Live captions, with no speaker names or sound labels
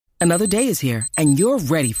Another day is here, and you're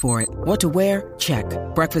ready for it. What to wear? Check.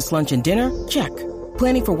 Breakfast, lunch, and dinner? Check.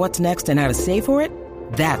 Planning for what's next and how to save for it?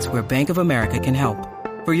 That's where Bank of America can help.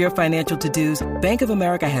 For your financial to-dos, Bank of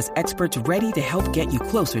America has experts ready to help get you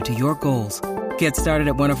closer to your goals. Get started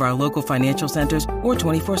at one of our local financial centers or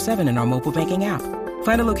 24/7 in our mobile banking app.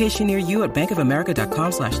 Find a location near you at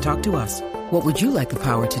bankofamerica.com/talktous. What would you like the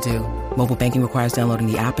power to do? Mobile banking requires downloading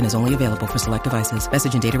the app and is only available for select devices.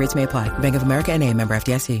 Message and data rates may apply. Bank of America N.A., member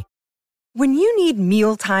FDIC. When you need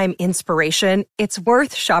mealtime inspiration, it's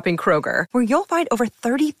worth shopping Kroger, where you'll find over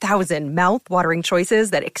 30,000 mouth-watering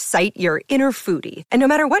choices that excite your inner foodie. And no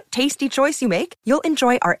matter what tasty choice you make, you'll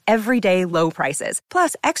enjoy our everyday low prices,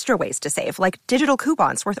 plus extra ways to save, like digital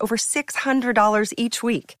coupons worth over $600 each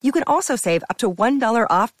week. You can also save up to $1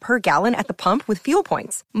 off per gallon at the pump with fuel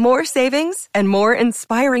points. More savings and more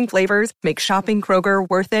inspiring flavors make shopping Kroger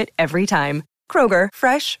worth it every time. Kroger,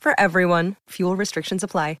 fresh for everyone. Fuel restrictions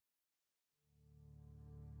apply.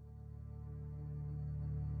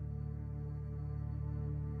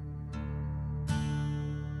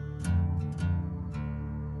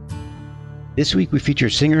 This week we feature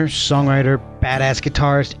singer, songwriter, badass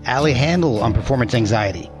guitarist Allie Handel on performance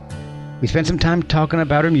anxiety. We spent some time talking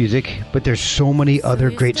about her music, but there's so many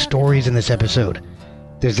other great stories in this episode.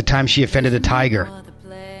 There's the time she offended a tiger.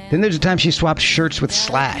 Then there's the time she swapped shirts with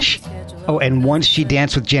Slash. Oh, and once she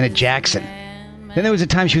danced with Janet Jackson. Then there was the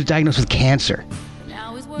time she was diagnosed with cancer.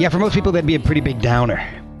 Yeah, for most people that'd be a pretty big downer.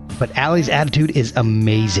 But Allie's attitude is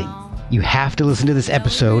amazing. You have to listen to this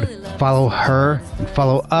episode, follow her, and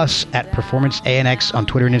follow us at Performance ANX on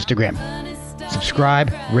Twitter and Instagram.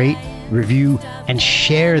 Subscribe, rate, review, and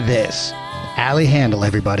share this. Allie Handel,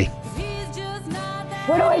 everybody.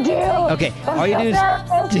 What do I do? Okay, all you do is... I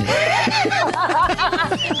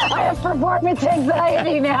have performance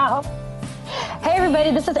anxiety now. Hey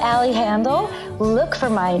everybody, this is Allie Handel. Look for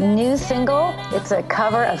my new single. It's a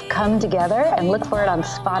cover of Come Together, and look for it on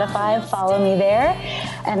Spotify. Follow me there.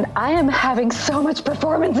 And I am having so much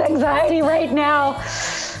performance anxiety right now.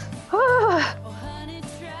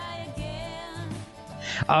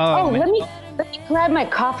 Let me grab my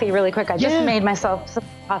coffee really quick. I just made myself some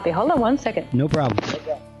coffee. Hold on one second. No problem.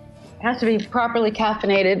 It has to be properly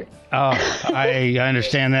caffeinated. Oh, I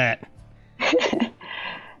understand that.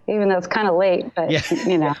 Even though it's kind of late, but,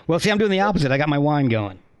 you know. Well, see, I'm doing the opposite. I got my wine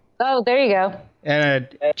going. Oh, there you go. And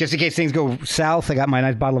just in case things go south, I got my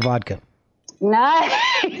nice bottle of vodka.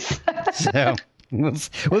 Nice. So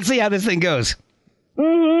we'll see how this thing goes.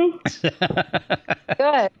 Mm-hmm.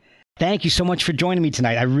 Good. Thank you so much for joining me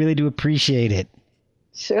tonight. I really do appreciate it.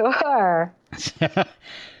 Sure.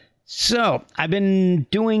 So I've been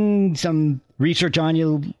doing some research on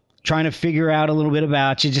you, trying to figure out a little bit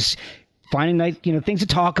about you, just finding nice, things to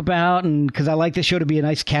talk about, and because I like this show to be a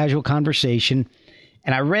nice casual conversation.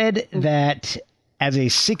 And I read that as a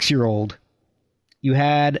 6-year-old, you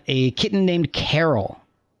had a kitten named Carol.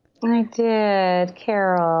 I did,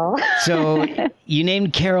 Carol. So you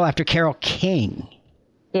named Carol after Carole King.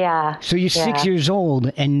 Yeah. So you're 6 years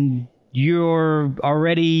old, and you're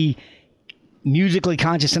already musically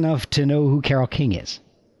conscious enough to know who Carole King is.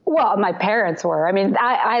 Well, my parents were. I mean,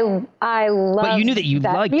 I love. But you knew that you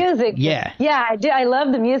liked music. Yeah. Yeah, I did. I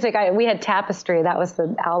love the music. We had Tapestry. That was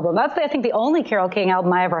the album. That's, I think, the only Carole King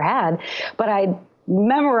album I ever had. But I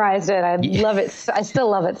memorized it. I love it. I still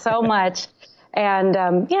love it so much. And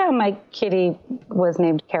my kitty was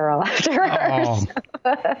named Carol after her. Oh.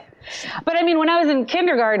 But I mean, when I was in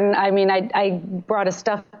kindergarten, I brought a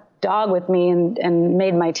stuffed dog with me and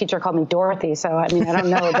made my teacher call me Dorothy. So, I mean, I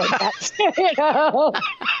don't know, but that's,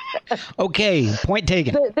 Okay, point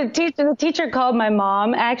taken. The teacher called my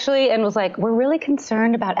mom, actually, and was like, we're really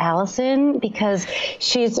concerned about Allison because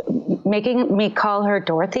she's making me call her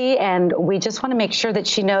Dorothy, and we just want to make sure that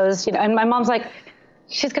she knows, and my mom's like,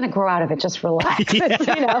 she's going to grow out of it. Just relax.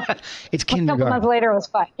 It's kindergarten. A couple months later, it was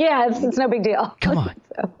fine. Yeah, it's no big deal. Come on.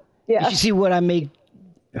 So, yeah. You should see what I made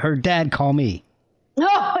her dad call me.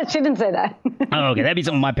 No, she didn't say that. Oh, okay. That'd be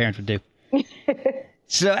something my parents would do.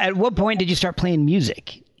 So at what point did you start playing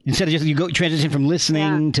music? Instead of just transition from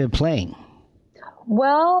listening to playing?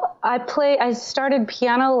 Well, I started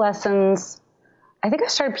piano lessons. I think I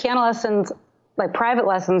started piano lessons, like private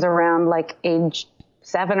lessons, around like age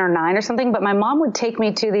 7 or 9 or something. But my mom would take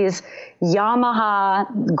me to these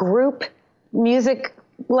Yamaha group music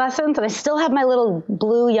lessons, and I still have my little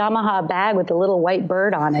blue Yamaha bag with the little white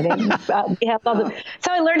bird on it. And, so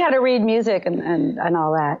I learned how to read music and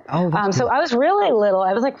all that. Oh, so I was really little.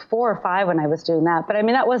 I was like 4 or 5 when I was doing that. But I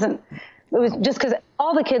mean, it was just because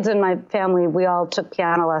all the kids in my family, we all took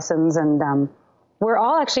piano lessons, and we're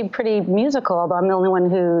all actually pretty musical, although I'm the only one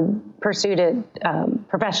who pursued it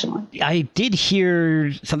professionally. I did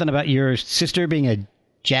hear something about your sister being a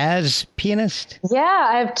jazz pianist. Yeah,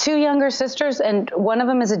 I have 2 younger sisters, and one of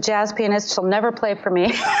them is a jazz pianist. She'll never play for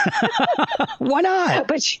me. Why not?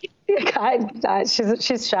 But she's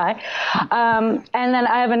shy. And then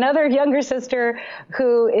I have another younger sister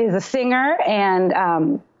who is a singer,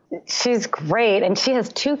 and she's great. And she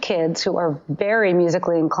has 2 kids who are very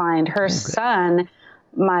musically inclined. Her son,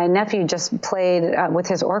 my nephew, just played with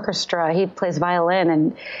his orchestra. He plays violin,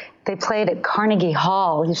 and they played at Carnegie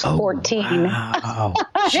Hall. He's 14. Wow.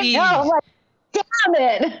 I know, I'm like, damn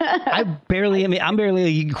it. I'm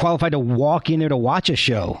barely qualified to walk in there to watch a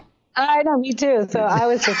show. I know, me too. So I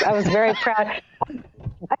was very proud.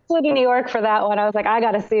 I flew to New York for that one. I was like, I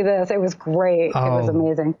got to see this. It was great. It was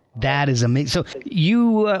amazing. That is amazing. So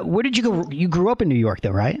you, where did you go? You grew up in New York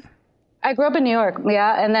though, right? I grew up in New York,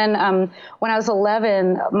 yeah. And then when I was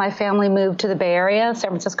 11, my family moved to the Bay Area,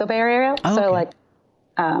 San Francisco Bay Area. Oh, so okay. like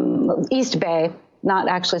East Bay, not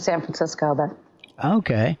actually San Francisco, but.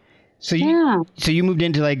 Okay. So you moved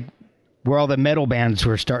into like where all the metal bands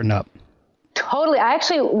were starting up. Totally. I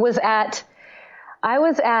actually was at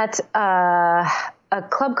a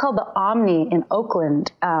club called the Omni in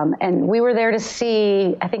Oakland, and we were there to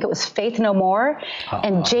see, I think it was Faith No More,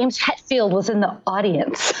 and James Hetfield was in the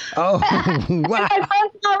audience. Oh, wow. And my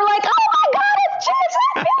friends and I were like, oh my God, it's James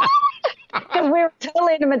Hetfield! Because we were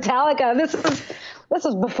totally into Metallica. This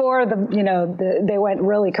was before they went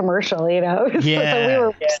really commercial, Yeah. So we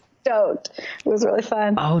were stoked. It was really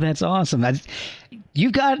fun. Oh, that's awesome.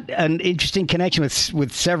 You've got an interesting connection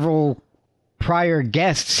with several prior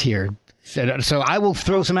guests here. So I will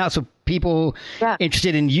throw some out so people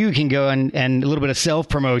interested in you can go and a little bit of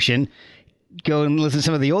self-promotion, go and listen to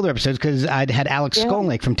some of the older episodes, because I'd had Alex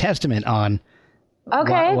Skolnick from Testament on.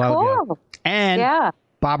 Okay, a while cool. ago. And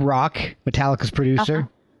Bob Rock, Metallica's producer.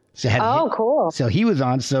 Cool. So he was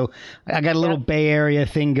on. So I got a little Bay Area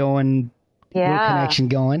thing going, little connection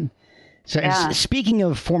going. So and speaking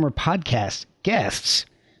of former podcast guests,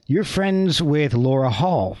 you're friends with Laura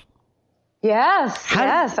Hall. Yes,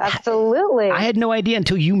 absolutely. I had no idea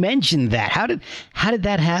until you mentioned that. How did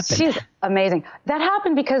that happen? She's amazing. That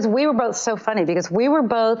happened because we were both so funny, because we were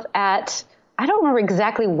both at, I don't remember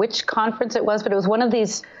exactly which conference it was, but it was one of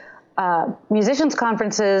these musicians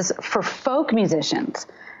conferences for folk musicians.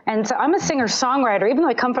 And so I'm a singer-songwriter, even though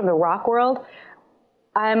I come from the rock world.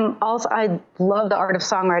 I love the art of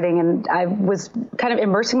songwriting, and I was kind of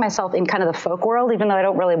immersing myself in kind of the folk world, even though I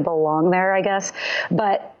don't really belong there, I guess.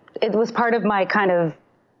 But it was part of my kind of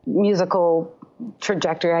musical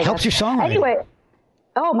trajectory, I guess. Helps your songwriting. Anyway,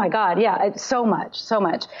 oh my God, yeah, so much.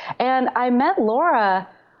 And I met Laura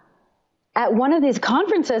at one of these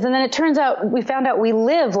conferences, and then it turns out we found out we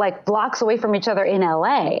live like blocks away from each other in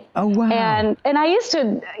LA. Oh wow! And I used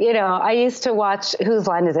to watch Whose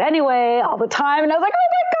Line Is It Anyway all the time, and I was like, oh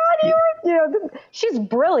my God, she's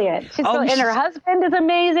brilliant. And her husband is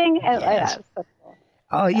amazing. Yes.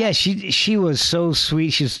 Oh yeah, she was so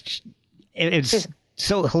sweet. It's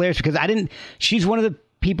so hilarious because she's one of the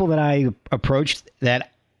people that I approached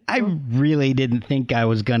that I really didn't think I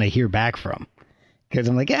was gonna hear back from. Because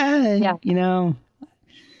I'm like, I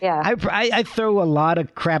throw a lot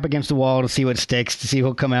of crap against the wall to see what sticks, to see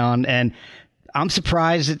who'll come out. And I'm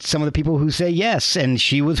surprised at some of the people who say yes. And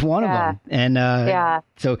she was one of them. And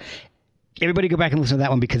so everybody go back and listen to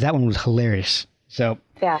that one, because that one was hilarious. So,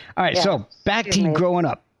 all right. Yeah. So back to you growing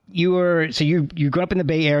up. You grew up in the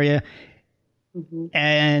Bay Area.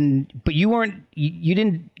 Mm-hmm. But you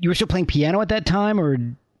were still playing piano at that time, or?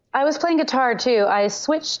 I was playing guitar too. I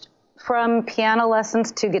switched from piano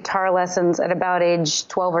lessons to guitar lessons at about age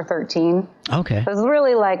 12 or 13. Okay. It was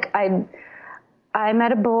really like I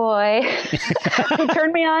met a boy who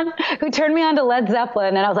turned me on to Led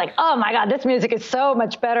Zeppelin, and I was like, oh my God, this music is so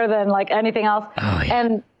much better than like anything else. Oh,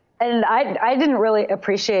 yeah. And I didn't really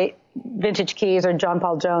appreciate Vintage Keys or John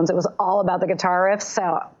Paul Jones. It was all about the guitar riffs. So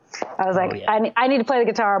I was like, I need to play the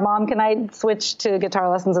guitar. Mom, can I switch to guitar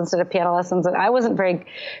lessons instead of piano lessons? And I wasn't very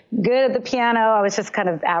good at the piano. I was just kind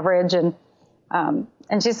of average. And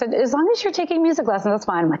she said, as long as you're taking music lessons, that's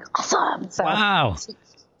fine. I'm like, awesome. So wow.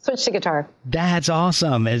 Switch to guitar. That's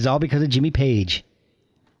awesome. It's all because of Jimmy Page.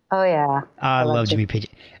 Oh, yeah. I love Jimmy Page.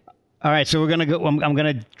 All right. So we're going to go. I'm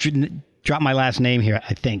going to drop my last name here,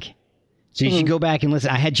 I think. So you should go back and listen.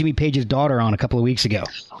 I had Jimmy Page's daughter on a couple of weeks ago.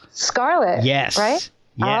 Scarlett. Yes. Right?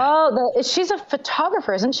 Yeah. Oh, she's a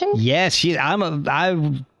photographer, isn't she? Yes, I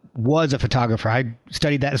was a photographer. I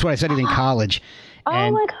studied that. That's what I studied in college.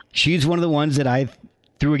 And my God. She's one of the ones that I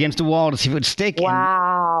threw against the wall to see if it would stick.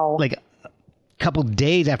 Wow. And like a couple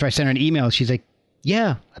days after I sent her an email, she's like,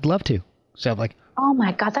 Yeah, I'd love to. So like, oh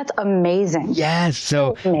my God, that's amazing. yes.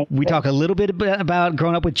 So we talk a little bit about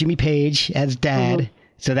growing up with Jimmy Page as dad. Mm-hmm.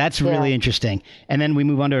 So that's really interesting. And then we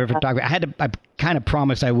move on to photography. I kind of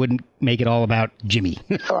promised I wouldn't make it all about Jimmy.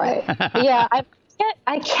 Right. Yeah.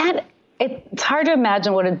 I can't, it's hard to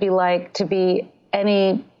imagine what it'd be like to be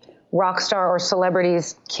any rock star or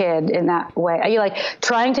celebrity's kid in that way. Are you like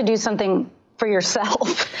trying to do something for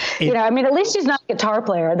yourself? I mean, at least she's not a guitar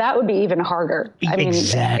player. That would be even harder. I mean,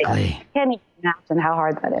 exactly. I can't even imagine how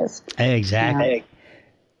hard that is. Exactly.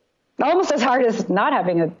 Almost as hard as not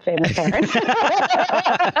having a famous parent.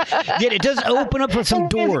 Yeah, it does open up for some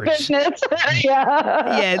doors.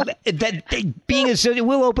 Yeah, that being a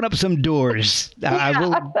will open up some doors.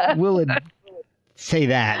 I will say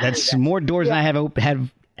that. That's more doors than I have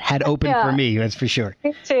had open for me. That's for sure.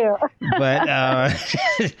 Me too. But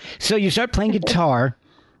so you start playing guitar,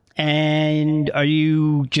 and are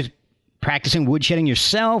you just practicing woodshedding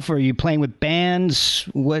yourself, or are you playing with bands?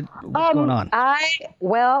 What's going on?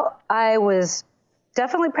 I was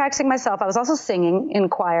definitely practicing myself. I was also singing in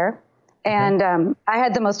choir. And I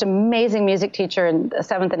had the most amazing music teacher in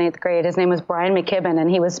 7th and 8th grade. His name was Brian McKibben, and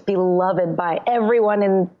he was beloved by everyone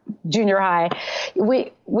in junior high.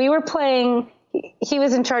 We were playing, he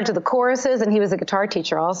was in charge of the choruses, and he was a guitar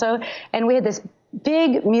teacher also. And we had this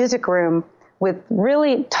big music room with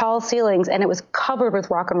really tall ceilings, and it was covered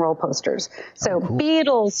with rock and roll posters. So cool.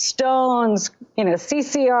 Beatles, Stones,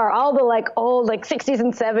 CCR, all the old 60s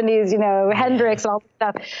and 70s, Hendrix and all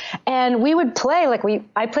that stuff. And we would play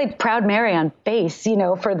I played Proud Mary on bass,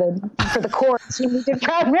 for the chorus. We did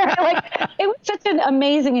Proud Mary. It was such an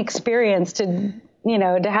amazing experience to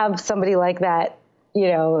have somebody like that,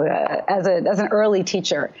 as an early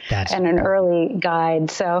teacher and an early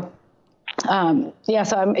guide. So. So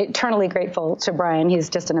I'm eternally grateful to Brian. He's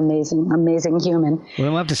just an amazing, amazing human. Well, then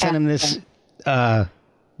we'll have to send him this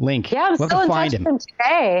link. Yeah, I'm we'll still in touch with him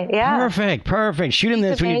today. Yeah. Perfect. Shoot him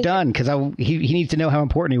this when you're done, because he needs to know how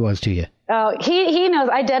important he was to you. Oh, he knows.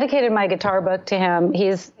 I dedicated my guitar book to him.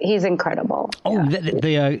 He's incredible. Oh,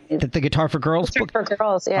 yeah. the Guitar for Girls book? For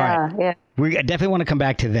Girls, yeah. Right. Yeah. We definitely want to come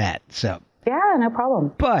back to that. So. Yeah, no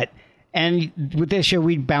problem. And with this show,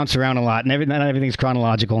 we bounce around a lot, and not everything's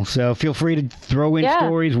chronological. So feel free to throw in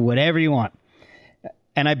stories, whatever you want.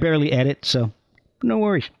 And I barely edit, so no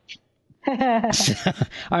worries. All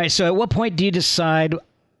right, so at what point do you decide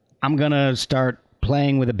I'm going to start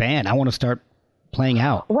playing with a band? I want to start playing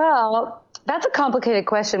out. Well, that's a complicated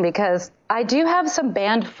question, because I do have some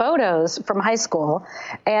band photos from high school,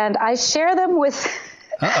 and I share them with...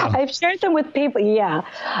 I've shared them with people. Yeah.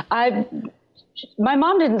 My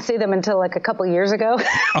mom didn't see them until a couple years ago.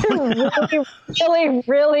 really,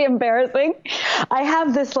 really embarrassing. I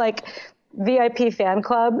have this VIP fan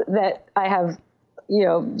club that I have,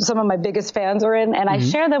 some of my biggest fans are in, and I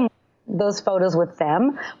share those photos with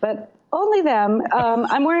them, but only them.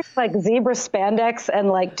 I'm wearing zebra spandex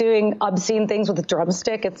and doing obscene things with a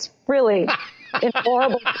drumstick. It's really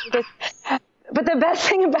horrible. But the best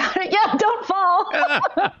thing about it, don't fall.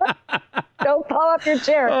 Don't fall off your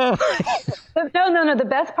chair. Oh. No. The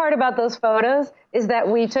best part about those photos is that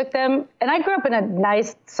we took them, and I grew up in a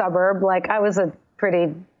nice suburb. I was a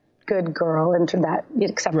pretty good girl into that,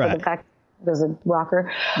 except for the fact I was a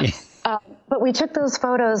rocker. Yeah. But we took those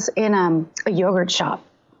photos in a yogurt shop.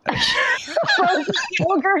 A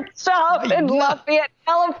yogurt shop in Lafayette,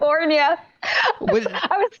 California. I was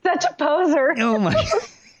such a poser. Oh, my God.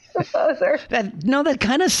 That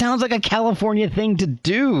kind of sounds like a California thing to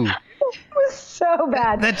do. It was so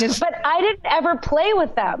bad. But I didn't ever play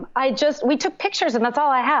with them. We took pictures, and that's all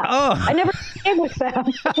I have. Oh. I never played with them.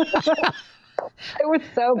 It was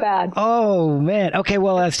so bad. Oh, man. Okay,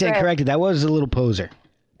 well, I stand corrected. That was a little poser.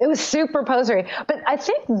 It was super posery. But I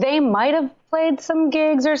think they might have played some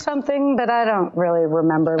gigs or something, but I don't really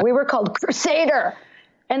remember. We were called Crusader.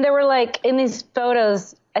 And there were in these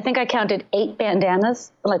photos, I think I counted 8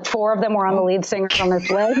 bandanas. 4 of them were on the lead singer on his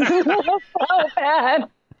leg. It was so bad.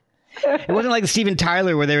 It wasn't like Steven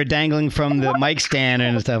Tyler where they were dangling from the mic stand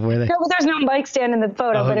and stuff, were they? No, there's no mic stand in the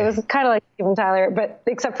photo, but it was kind of like Steven Tyler, but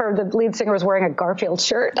except for the lead singer was wearing a Garfield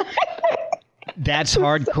shirt. That's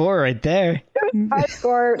hardcore right there.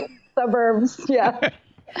 Hardcore suburbs, yeah.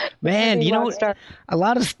 Man, a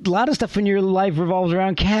lot of stuff in your life revolves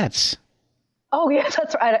around cats. Oh, yes,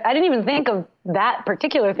 that's right. I didn't even think of that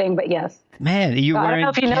particular thing, but yes. Man, you wearing... I don't know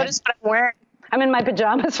if you noticed what I'm wearing. I'm in my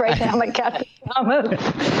pajamas right now, my cat pajamas.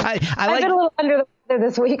 I've been a little under the weather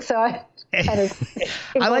this week, so I kind of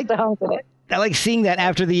came home with it. I like seeing that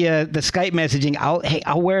after the Skype messaging.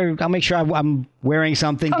 I'll make sure I'm wearing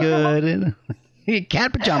something good.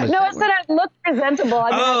 Cat pajamas. No, I said I look presentable.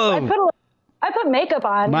 I put a I put makeup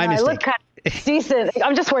on. My mistake. I look kind of decent.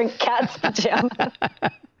 I'm just wearing cat's pajamas.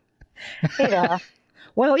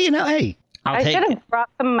 Well, hey, I should have brought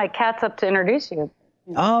some of my cats up to introduce you.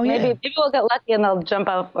 Oh, yeah. Maybe we'll get lucky and they'll jump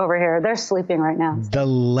up over here. They're sleeping right now.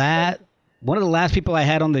 One of the last people I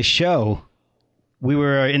had on the show, we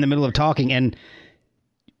were in the middle of talking and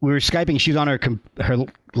we were Skyping. She was on her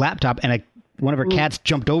laptop and one of her cats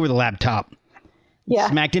jumped over the laptop. Yeah.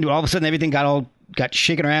 Smacked into it. All of a sudden, everything got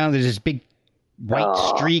shaken around. There's this big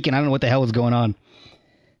white streak, and I don't know what the hell was going on.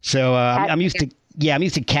 So I'm used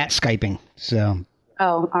to cat Skyping. So.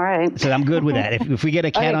 Oh, all right. So I'm good with that. If we get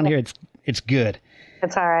a cat on here, it's good.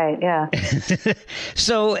 It's all right. Yeah.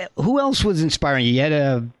 So who else was inspiring you? You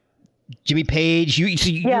had Jimmy Page.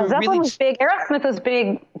 Zeppelin was big. Aerosmith was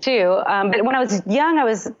big too. But when I was young,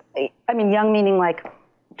 young meaning like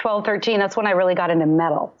 12, 13, that's when I really got into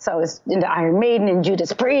metal. So I was into Iron Maiden and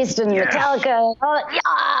Judas Priest and Metallica.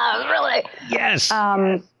 Really. Yes.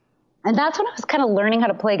 And that's when I was kind of learning how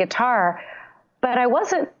to play guitar, but I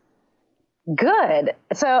wasn't good.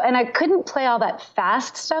 And I couldn't play all that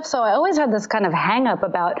fast stuff. So I always had this kind of hang up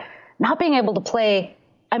about not being able to play.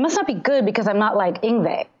 I must not be good because I'm not like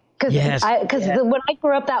Yngwie. Because when I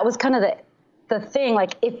grew up, that was kind of the thing.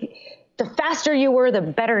 Like if the faster you were, the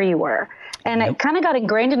better you were. And it kind of got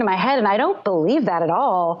ingrained into my head, and I don't believe that at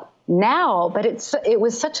all now, but it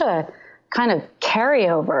was such a kind of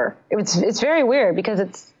carryover. It's very weird because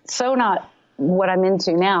it's so not what I'm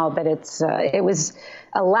into now, but it was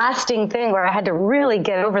a lasting thing where I had to really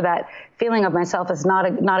get over that feeling of myself as not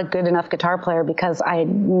a good enough guitar player because I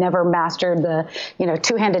never mastered the,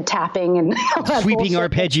 two-handed tapping and sweeping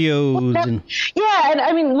arpeggios. Yeah. And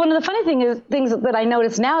I mean, one of the funny things that I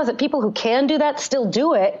notice now is that people who can do that still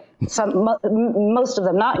do it. Most of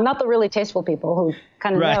them, not the really tasteful people who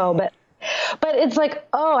kind of know, but it's like,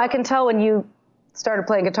 I can tell when you started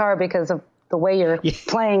playing guitar because of the way you're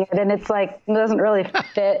playing it, and it's like it doesn't really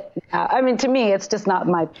fit. I mean, to me, it's just not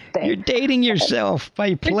my thing. You're dating yourself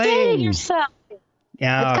by playing. You're dating yourself.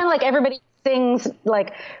 Yeah, it's kind of like everybody sings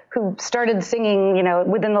like who started singing,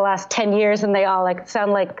 within the last 10 years, and they all like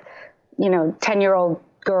sound like, 10-year-old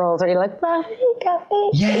girls, or you're like,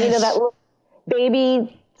 yes. That little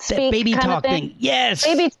baby speak, that baby kind talk of thing. Yes,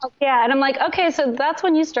 baby talk. Yeah, and I'm like, okay, so that's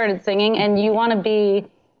when you started singing, and you want to be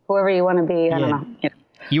whoever you want to be. I don't know.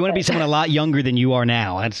 You want to be someone a lot younger than you are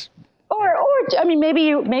now. That's or I mean, maybe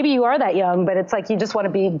you are that young, but it's like you just want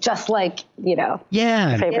to be just like, your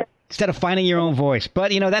favorite. Instead of finding your own voice.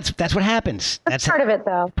 But, that's what happens. That's part of it,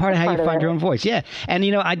 though. Part of how you find your own voice. Yeah. And,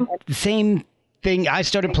 the same thing. I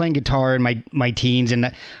started playing guitar in my teens,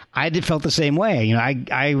 and I felt the same way.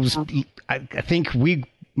 I think we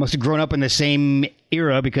must have grown up in the same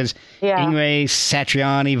era because Yngwie,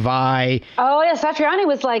 Satriani, Vai. Oh yeah, Satriani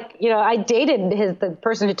was like, I dated the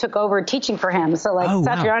person who took over teaching for him. So like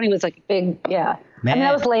Satriani was like big, Man. I mean,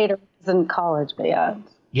 that was later. It was in college, but yeah.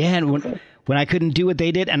 Yeah, and when I couldn't do what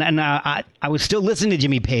they did, and I was still listening to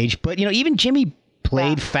Jimmy Page, but even Jimmy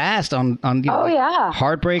played fast on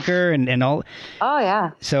Heartbreaker and all. Oh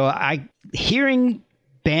yeah. So hearing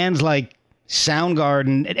bands like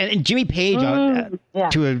Soundgarden and Jimmy Page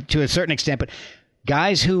to a certain extent, but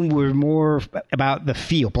guys who were more about the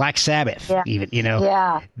feel, Black Sabbath, even,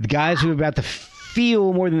 the guys who were about the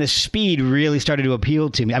feel more than the speed really started to appeal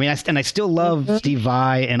to me. I mean, I still love Steve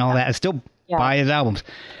Vai and all that. I still buy his albums,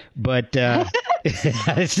 but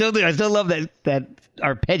I still do. I still love that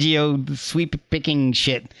arpeggio sweep picking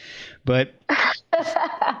shit. But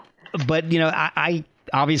I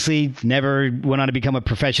obviously never went on to become a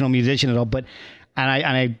professional musician at all, but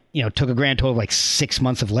I took a grand total of like 6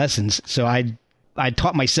 months of lessons. So I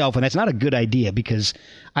taught myself, and that's not a good idea because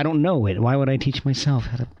I don't know it. Why would I teach myself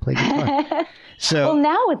how to play guitar? Well,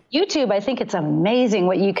 now with YouTube, I think it's amazing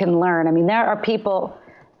what you can learn. I mean, there are people.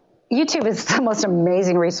 YouTube is the most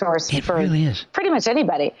amazing resource for really is. Pretty much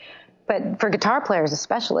anybody. But for guitar players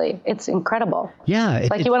especially, it's incredible. Yeah. You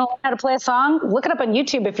want to learn how to play a song? Look it up on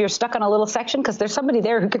YouTube if you're stuck on a little section, because there's somebody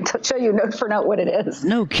there who can show you note for note what it is.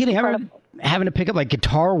 No kidding. I remember having to pick up like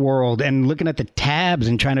Guitar World and looking at the tabs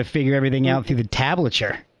and trying to figure everything out through the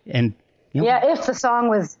tablature. And if the song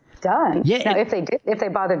was done. Yeah. Now, if they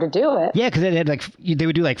bothered to do it. Yeah, because they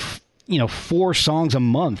would do 4 songs a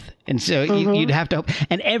month, and so you'd have to.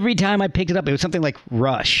 And every time I picked it up, it was something like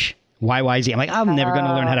Rush. YYZ. I'm like, I'm never going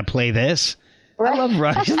to learn how to play this. Right. I love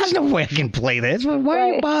Rush. There's no way I can play this. Why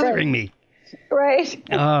are you bothering me? Right.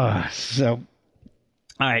 All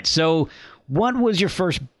right. So what was your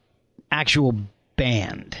first actual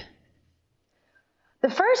band? The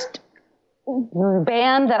first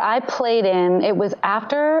band that I played in, it was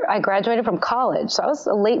after I graduated from college. So I was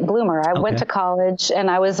a late bloomer. I went to college, and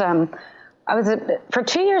I was for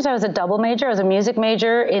 2 years, I was a double major. I was a music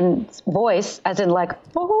major in voice, as in like,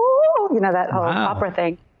 that whole opera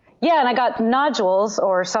thing. Yeah, and I got nodules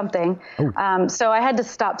or something. So I had to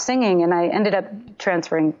stop singing, and I ended up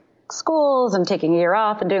transferring schools and taking a year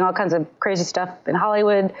off and doing all kinds of crazy stuff in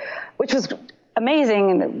Hollywood, which was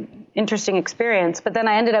amazing and an interesting experience. But then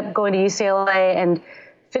I ended up going to UCLA and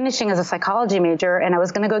finishing as a psychology major, and I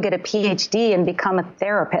was going to go get a PhD and become a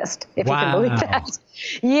therapist, if you can believe that.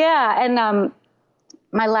 Yeah, and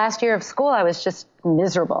my last year of school, I was just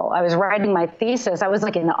miserable. I was writing my thesis. I was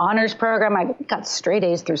like in the honors program. I got straight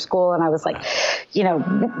A's through school, and I was like,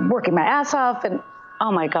 working my ass off. And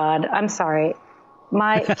oh my God, I'm sorry.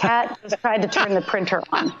 My cat just tried to turn the printer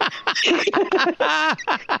on.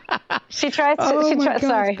 She tries to.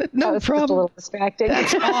 Sorry, no that was problem. Just a little distracting.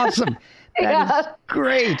 That's awesome. That is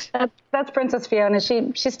great. That's Princess Fiona.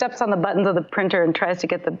 She steps on the buttons of the printer and tries to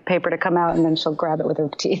get the paper to come out, and then she'll grab it with her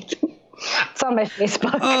teeth. It's on my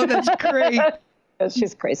Facebook. Oh, that's great.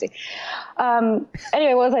 She's crazy.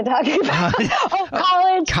 Anyway, what was I talking about?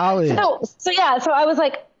 College. College. So I was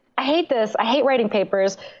like, I hate this. I hate writing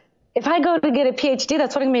papers. If I go to get a PhD,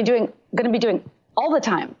 that's what I'm going to be doing all the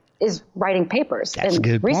time, is writing papers That's and a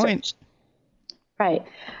good research. point. Right.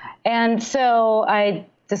 And so I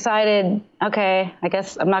decided, okay, I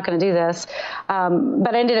guess I'm not going to do this.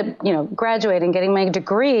 But I ended up, graduating, getting my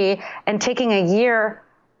degree, and taking a year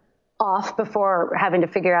off before having to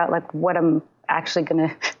figure out like what I'm actually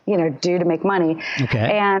going to, do to make money.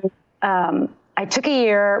 Okay. And I took a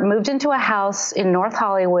year, moved into a house in North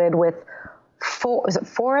Hollywood with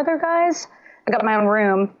four other guys? I got my own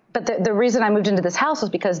room. But the reason I moved into this house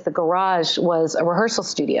was because the garage was a rehearsal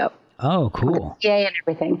studio. Oh, cool. PA and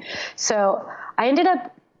everything. So I ended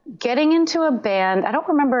up getting into a band. I don't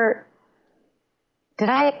remember. Did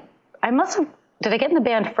I get in the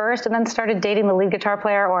band first and then started dating the lead guitar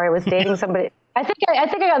player, or I was dating somebody? I think I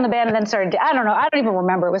got in the band and then started. I don't know. I don't even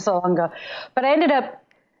remember. It was so long ago. But I ended up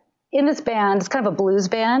in this band. It's kind of a blues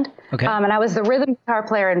band. Okay. And I was the rhythm guitar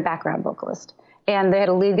player and background vocalist. And they had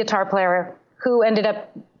a lead guitar player who ended up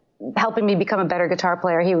helping me become a better guitar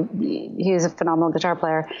player. He was a phenomenal guitar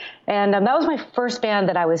player. And that was my first band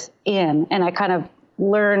that I was in. And I kind of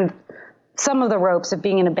learned some of the ropes of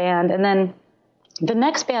being in a band. And then the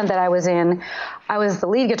next band that I was in, I was the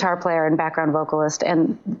lead guitar player and background vocalist.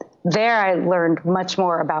 And there I learned much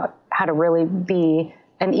more about how to really be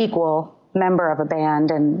an equal member of a band,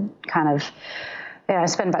 and kind of, I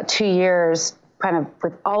spent about 2 years kind of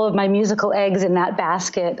with all of my musical eggs in that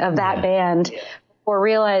basket of that band, before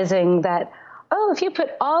realizing that, if you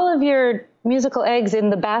put all of your musical eggs in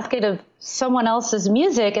the basket of someone else's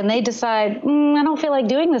music and they decide, I don't feel like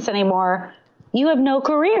doing this anymore, you have no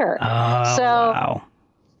career. Wow.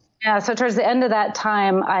 Yeah, so towards the end of that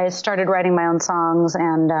time, I started writing my own songs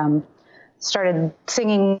and started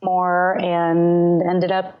singing more, and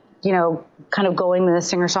ended up, kind of going the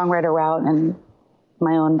singer-songwriter route and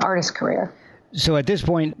my own artist career. So at this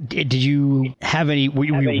point, did you have any, were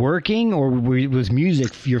you working, or was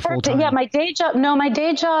music your full time? Yeah, my day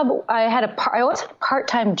job, I always had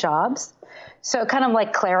part-time jobs. So kind of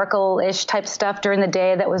like clerical-ish type stuff during the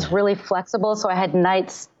day that was really flexible. So I had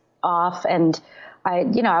nights off, and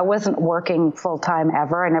I wasn't working full-time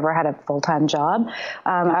ever. I never had a full-time job.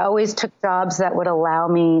 I always took jobs that would allow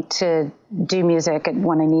me to do music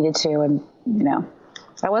when I needed to. And,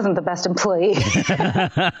 I wasn't the best employee.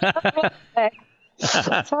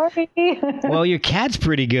 Sorry. Well, your cat's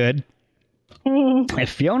pretty good.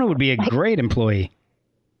 Fiona would be a great employee.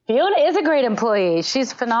 Fiona is a great employee.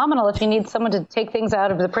 She's phenomenal if you need someone to take things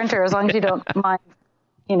out of the printer, as long as you don't mind,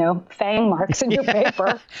 fang marks in your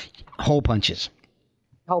paper. Hole punches.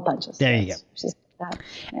 There you go. She's that.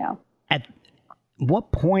 Yeah. At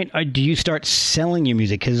what point do you start selling your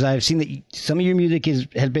music? Because I've seen that some of your music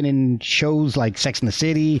has been in shows like Sex and the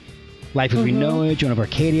City, Life as We Know It, Joan of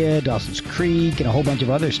Arcadia, Dawson's Creek, and a whole bunch of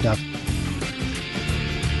other stuff.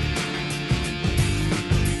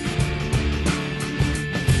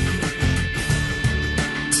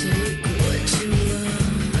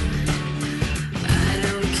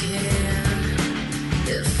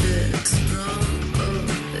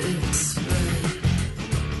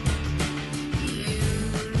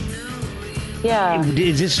 Yeah.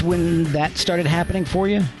 Is this when that started happening for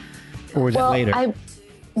you, or was that later? It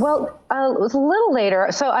was a little later.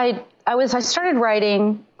 So I started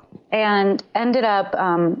writing and ended up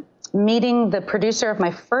meeting the producer of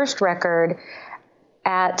my first record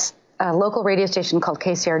at a local radio station called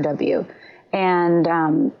KCRW,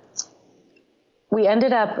 and we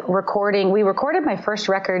ended up recorded my first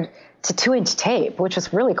record to 2-inch tape, which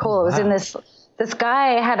was really cool. It was in this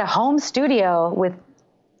guy had a home studio with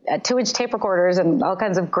 2-inch tape recorders and all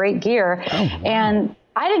kinds of great gear. Oh, wow. And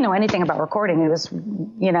I didn't know anything about recording. It was,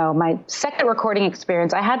 my second recording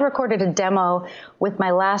experience. I had recorded a demo with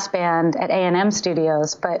my last band at A&M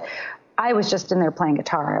Studios, but I was just in there playing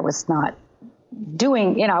guitar. I was not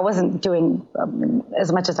doing, I wasn't doing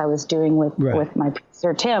as much as I was doing with my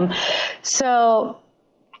producer, Tim. So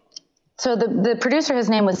the producer, his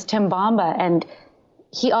name was Tim Bomba, and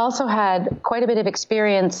he also had quite a bit of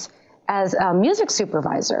experience as a music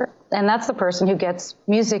supervisor. And that's the person who gets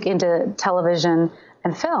music into television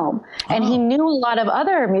and film. And he knew a lot of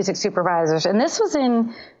other music supervisors. And this was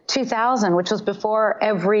in 2000, which was before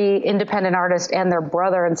every independent artist and their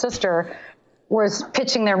brother and sister was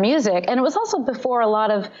pitching their music. And it was also before a lot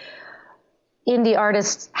of indie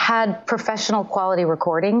artists had professional quality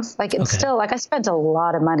recordings. Like it's still, like I spent a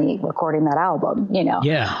lot of money recording that album,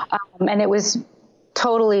 Yeah. And it was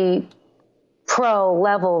totally pro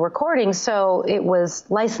level recording. So it was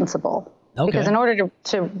licensable. Because in order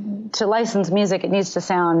to license music, it needs to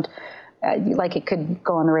sound like it could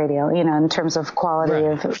go on the radio, in terms of quality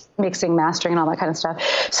of mixing, mastering, and all that kind of stuff.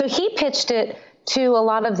 So he pitched it to a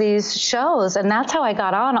lot of these shows, and that's how I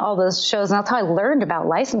got on all those shows, and that's how I learned about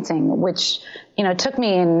licensing, which, took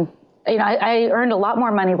me in. I earned a lot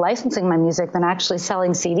more money licensing my music than actually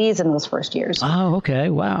selling CDs in those first years. Oh, okay.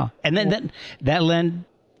 Wow. And then that lent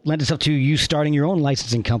itself to you starting your own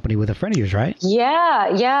licensing company with a friend of yours, right? Yeah.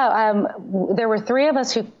 There were 3 of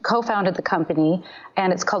us who co-founded the company,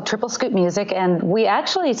 and it's called Triple Scoop Music. And we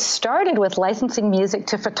actually started with licensing music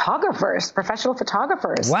to photographers, professional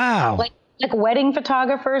photographers. Wow. Like wedding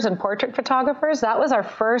photographers and portrait photographers. That was our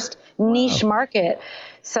first niche market.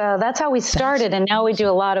 So that's how we started. And now we do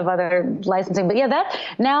a lot of other licensing. But yeah,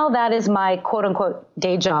 that is my quote unquote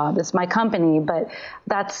day job. It's my company, but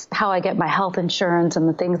that's how I get my health insurance and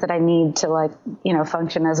the things that I need to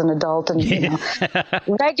function as an adult and,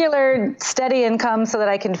 regular steady income so that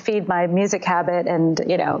I can feed my music habit.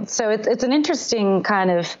 And, so it's an interesting kind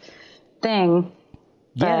of thing.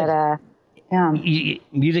 Yeah. But, yeah.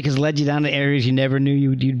 Music has led you down to areas you never knew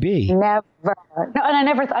you'd be. Never. No,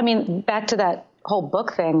 and back to that whole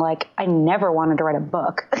book thing, like I never wanted to write a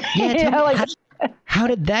book. Yeah, how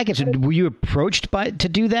did that get you? Were you approached to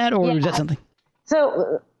do that, or was that something?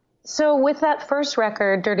 So with that first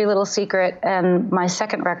record, Dirty Little Secret, and my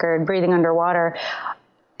second record, Breathing Underwater,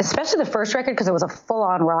 especially the first record, because it was a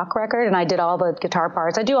full-on rock record, and I did all the guitar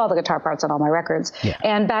parts. I do all the guitar parts on all my records. Yeah.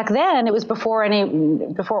 And back then, it was before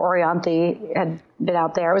Orianthi had been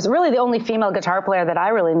out there. It was really the only female guitar player that I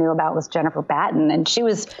really knew about was Jennifer Batten, and she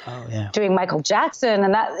was doing Michael Jackson,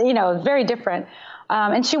 and that, very different.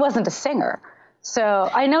 And she wasn't a singer. So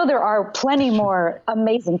I know there are plenty more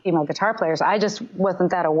amazing female guitar players. I just wasn't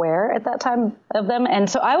that aware at that time of them. And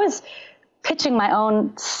so I was pitching my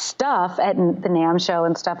own stuff at the NAMM show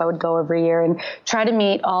and stuff. I would go every year and try to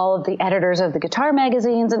meet all of the editors of the guitar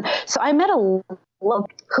magazines. And so I met a lot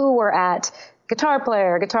who were at Guitar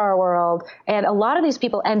Player, Guitar World, and a lot of these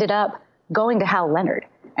people ended up going to Hal Leonard.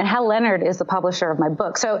 And Hal Leonard is the publisher of my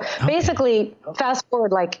book. So basically, fast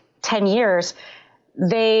forward like 10 years,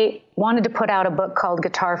 they wanted to put out a book called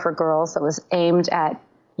Guitar for Girls that was aimed at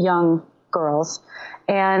young girls.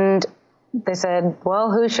 And they said, well,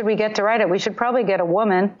 who should we get to write it? We should probably get a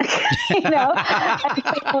woman,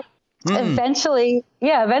 Eventually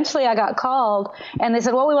I got called, and they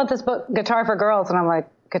said, well, we want this book, Guitar for Girls. And I'm like,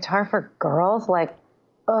 Guitar for Girls? Like,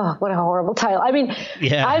 oh, what a horrible title. I mean,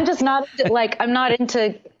 I'm just not, I'm not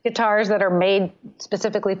into guitars that are made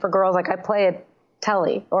specifically for girls. Like I play a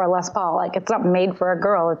Telly or a Les Paul. Like it's not made for a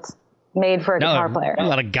girl. It's made for a guitar player. A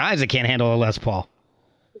lot of guys that can't handle a Les Paul.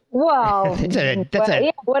 Well, that's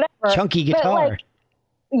a whatever. Chunky guitar.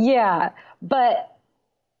 But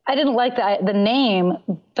I didn't like the name,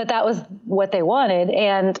 but that was what they wanted.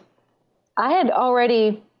 And I had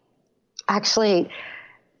already actually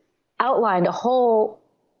outlined a whole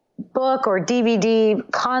book or DVD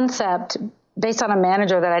concept based on a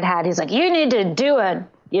manager that I'd had. He's like, you need to do a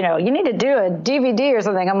DVD or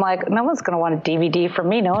something. I'm like, no one's going to want a DVD from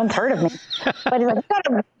me. No one's heard of me. But he's like,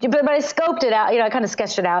 but I scoped it out. I kind of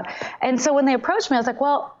sketched it out. And so when they approached me, I was like,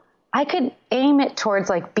 well, I could aim it towards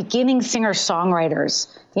like beginning singer-songwriters,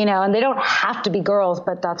 and they don't have to be girls,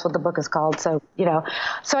 but that's what the book is called. So,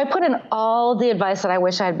 so I put in all the advice that I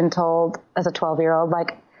wish I had been told as a 12-year-old,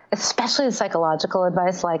 like, especially the psychological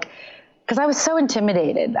advice, like, because I was so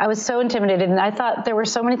intimidated. And I thought there were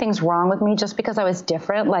so many things wrong with me just because I was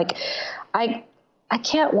different. Like, I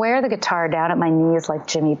can't wear the guitar down at my knees like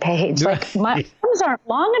Jimmy Page. Like, my arms aren't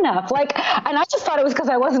long enough. Like, and I just thought it was because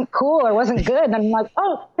I wasn't cool or wasn't good. And I'm like,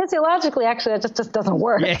 oh, physiologically, actually, that just doesn't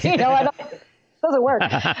work. Yeah. doesn't work.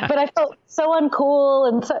 But I felt so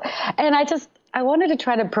uncool. And I wanted to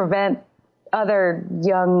try to prevent other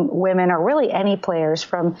young women or really any players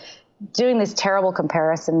from doing these terrible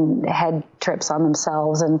comparison head trips on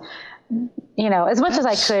themselves. And, as much as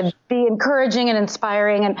I could be encouraging and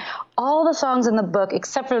inspiring, and all the songs in the book,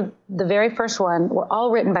 except for the very first one, were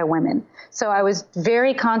all written by women. So I was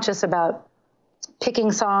very conscious about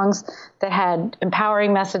picking songs that had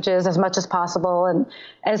empowering messages as much as possible and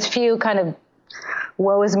as few kind of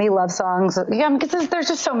woe is me love songs. Yeah, because there's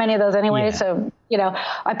just so many of those anyway. Yeah. So,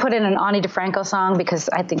 I put in an Ani DiFranco song because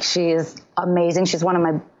I think she is amazing. She's one of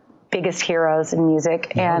my biggest heroes in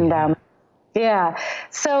music.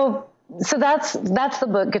 So that's the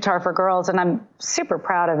book, Guitar for Girls, and I'm super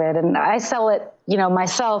proud of it. And I sell it,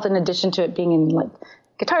 myself, in addition to it being in like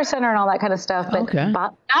Guitar Center and all that kind of stuff. But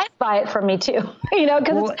guys buy it from me too,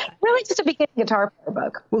 because it's really just a beginning guitar player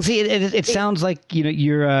book. Well, see, it sounds like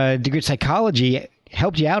your degree in psychology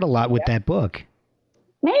helped you out a lot with that book.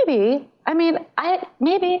 Maybe. I mean, I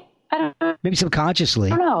don't know. Maybe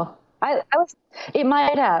subconsciously. I don't know. It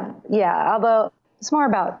might have, yeah. Although it's more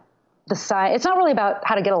about the science. It's not really about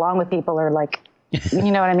how to get along with people or like,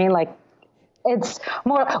 you know what I mean? Like, it's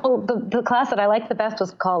more, the class that I liked the best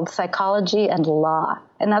was called Psychology and Law.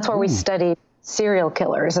 And that's where we studied serial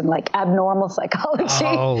killers and like abnormal psychology.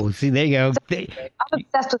 Oh, see, there you go. I'm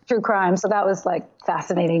obsessed with true crime. So that was like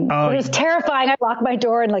fascinating. It was terrifying. I locked my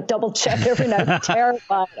door and like double check every night.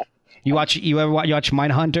 Terrifying. You ever watch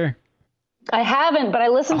Mindhunter? I haven't, but I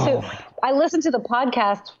listened to the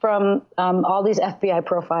podcast from all these FBI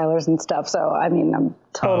profilers and stuff. So, I mean, I'm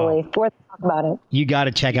totally worth talking about it. You got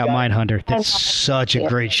to check out Mindhunter. That's such a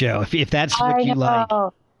great show. If that's what you like.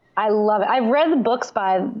 I love it. I've read the books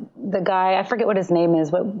by the guy. I forget what his name is,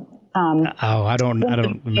 but I don't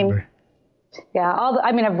remember. Yeah,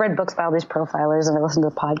 I've read books by all these profilers and I listen to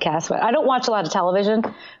the podcasts, but I don't watch a lot of television,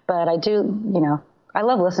 but I do, I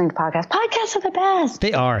love listening to podcasts. Podcasts are the best.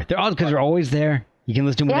 They are. They're awesome because they're always there. You can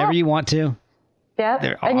listen to them whenever you want to. Yeah.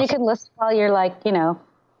 They're awesome. And you can listen while you're like,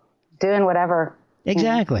 doing whatever.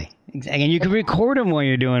 Exactly. And you can record them while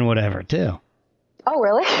you're doing whatever too. Oh,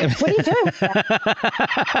 really? What are you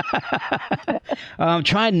doing? I'm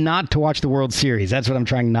trying not to watch the World Series. That's what I'm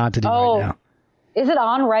trying not to do right now. Is it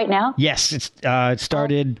on right now? Yes. It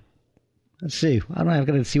started. Let's see. I don't know. I've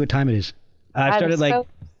got to see what time it is. It started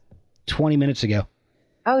 20 minutes ago.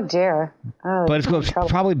 Oh, dear. Oh, but it's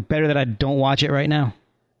probably better that I don't watch it right now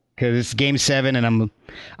because it's Game 7 and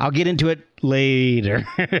I'll get into it later.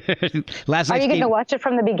 Are you going to watch it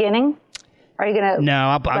from the beginning? Are you going to?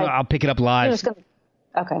 No, I'll pick it up live.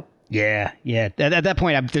 Okay. Yeah. At that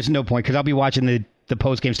point, there's no point because I'll be watching the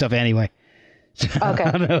post-game stuff anyway. So,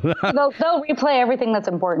 okay. They'll replay everything that's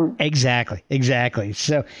important. Exactly.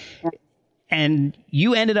 So, and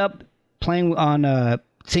you ended up playing on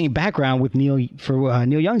singing background with Neil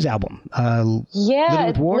Young's album.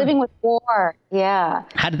 Living with War. Yeah.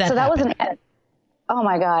 How did that happen? So that was oh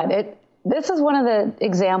my God. This is one of the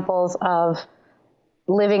examples of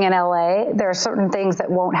living in LA. There are certain things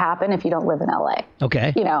that won't happen if you don't live in LA.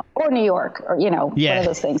 Okay. Or New York or, one of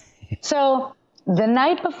those things. So the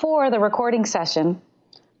night before the recording session,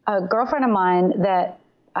 a girlfriend of mine that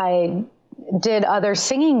I did other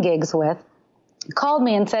singing gigs with called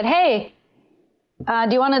me and said, "Hey, do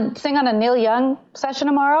you want to sing on a Neil Young session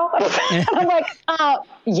tomorrow?" And I'm like,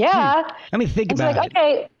 yeah. Let me think about it.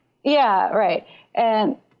 Okay, yeah, right.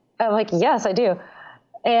 And I'm like, yes, I do.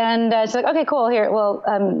 And she's like, okay, cool. Here, well,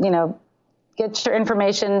 get your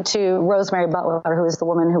information to Rosemary Butler, who is the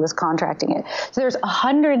woman who was contracting it. So there's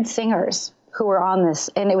 100 singers who were on this,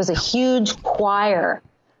 and it was a huge choir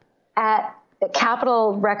at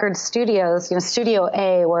Capitol Records Studios, Studio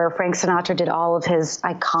A, where Frank Sinatra did all of his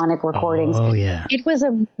iconic recordings. Oh, yeah. It was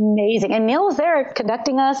amazing. And Neil was there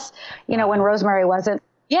conducting us, when Rosemary wasn't.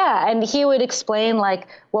 Yeah, and he would explain,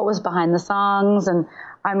 what was behind the songs. And,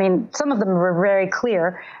 some of them were very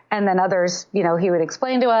clear. And then others, he would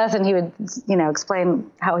explain to us, and he would,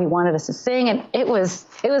 explain how he wanted us to sing. And it was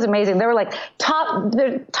amazing. There were,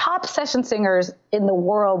 top session singers in the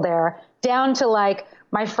world there, down to,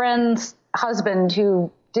 my friend's husband who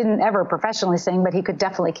didn't ever professionally sing, but he could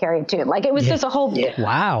definitely carry a tune. It was just a whole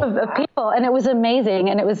wow of people, and it was amazing.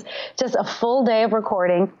 And it was just a full day of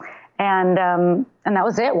recording, and that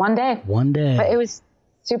was it. One day. But it was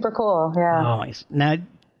super cool. Yeah. Nice. Now,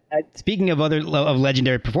 speaking of of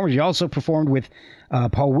legendary performers, you also performed with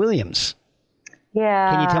Paul Williams.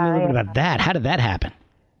 Yeah. Can you tell me a little bit about that? How did that happen?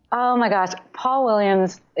 Oh my gosh, Paul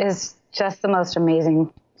Williams is just the most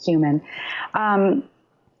amazing human.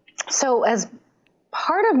 So as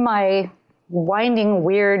part of my winding,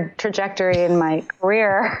 weird trajectory in my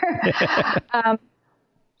career.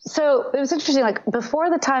 So it was interesting, like before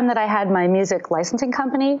the time that I had my music licensing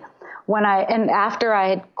company, after I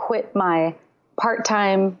had quit my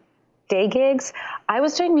part-time day gigs, I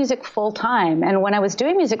was doing music full time. And when I was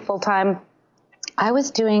doing music full time, I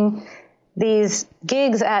was doing these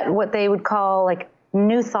gigs at what they would call like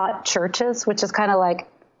New Thought churches, which is kind of like,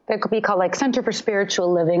 that could be called like Center for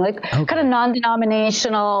Spiritual Living, like kind of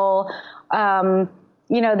non-denominational,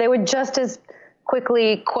 they would just as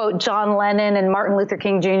quickly quote John Lennon and Martin Luther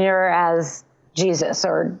King Jr. as Jesus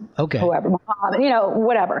or whoever, Muhammad,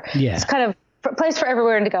 whatever. Yeah. It's kind of a place for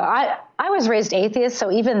everyone to go. I was raised atheist,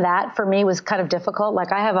 so even that for me was kind of difficult.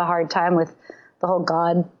 Like I have a hard time with the whole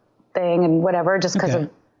God thing and whatever, just because of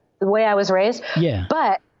the way I was raised. Yeah.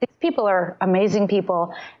 But these people are amazing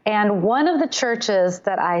people. And one of the churches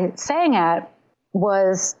that I sang at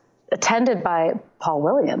was attended by Paul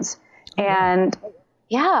Williams. And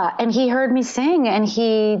and he heard me sing and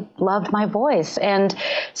he loved my voice. And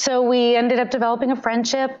so we ended up developing a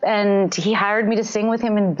friendship, and he hired me to sing with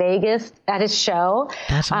him in Vegas at his show.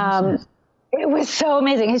 That's awesome. It was so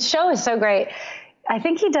amazing. His show is so great. I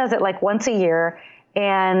think he does it like once a year.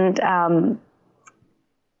 And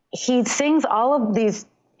he sings all of these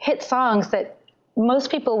hit songs that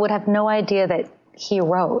most people would have no idea that he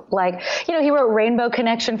wrote. Like, he wrote Rainbow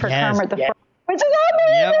Connection for Kermit the Frog, which is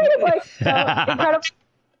amazing. Yep. Like, so incredible.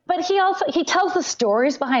 But he tells the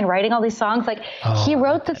stories behind writing all these songs. Like he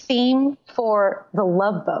wrote the theme for The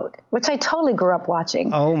Love Boat, which I totally grew up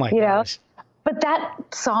watching. Oh my gosh. But that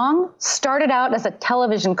song started out as a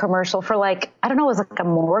television commercial for like, I don't know, it was like a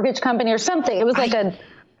mortgage company or something. It was like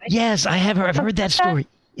Yes, I've heard that story.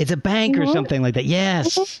 It's a bank or something like that.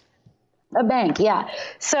 Yes. A bank, yeah.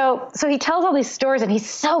 So he tells all these stories, and he's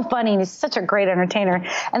so funny, and he's such a great entertainer.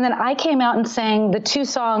 And then I came out and sang the 2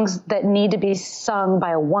 songs that need to be sung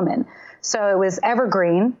by a woman. So it was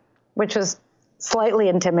Evergreen, which was slightly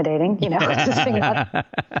intimidating, to sing that.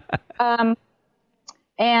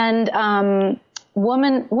 And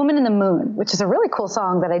Woman in the Moon, which is a really cool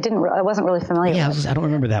song that I wasn't really familiar with. I don't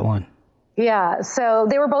remember that one. Yeah, so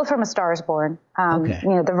they were both from A Star Is Born.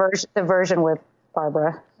 The version with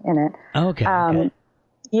Barbara in it. Okay.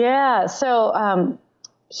 Yeah. So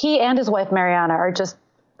he and his wife Mariana are just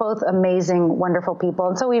both amazing, wonderful people,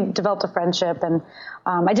 and so we've developed a friendship. And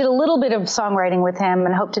I did a little bit of songwriting with him,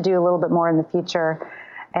 and hope to do a little bit more in the future.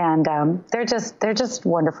 And they're just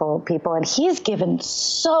wonderful people. And he's given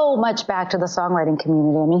so much back to the songwriting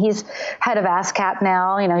community. I mean, he's head of ASCAP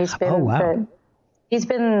now. He's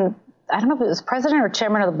been. I don't know if it was president or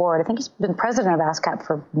chairman of the board. I think he's been president of ASCAP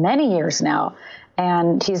for many years now.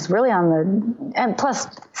 And he's really and plus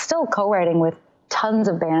still co-writing with tons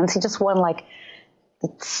of bands. He just won like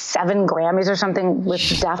 7 Grammys or something with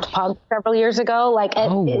Daft Punk several years ago. Like, I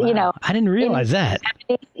didn't realize that.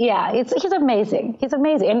 Yeah, he's amazing. He's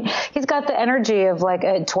amazing. And he's got the energy of like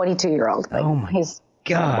a 22-year-old. Like, oh my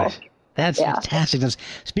gosh. That's fantastic.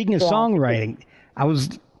 Speaking of songwriting, I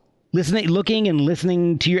was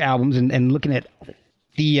looking to your albums and looking at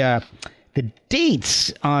the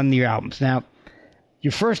dates on your albums. Now,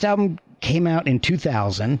 your first album came out in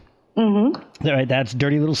 2000. Mm-hmm. All right, that's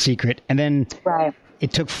Dirty Little Secret. And then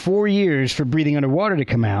it took 4 years for Breathing Underwater to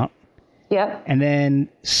come out. Yep. And then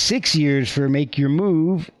 6 years for Make Your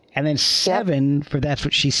Move. And then 7 for That's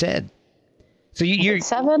What She Said. So you're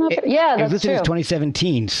 7? Yeah, that's true. It was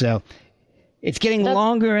 2017, so it's getting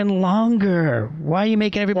longer and longer. Why are you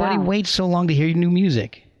making everybody wait so long to hear your new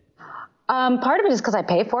music? Part of it is because I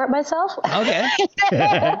pay for it myself. Okay.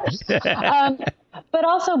 But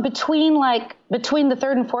also between the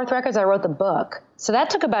 3rd and 4th records, I wrote the book. So that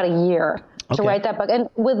took about a year to write that book. And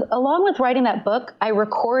along with writing that book, I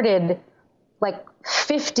recorded like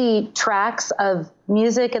 50 tracks of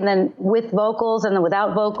music, and then with vocals and then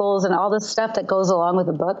without vocals and all this stuff that goes along with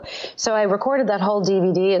the book. So I recorded that whole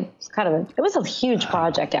DVD. It was a huge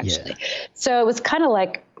project actually. Yeah. So it was kind of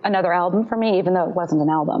like another album for me, even though it wasn't an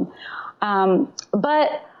album.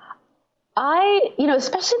 But I,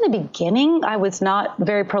 especially in the beginning, I was not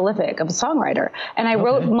very prolific of a songwriter, and I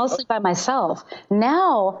wrote mostly by myself.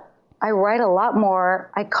 Now I write a lot more.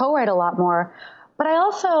 I co-write a lot more, but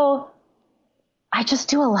I just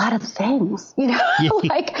do a lot of things,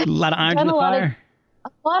 like a lot of irons in the fire. A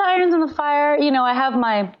lot of irons in the fire. I have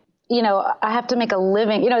I have to make a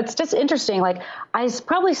living. It's just interesting. Like I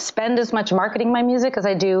probably spend as much marketing my music as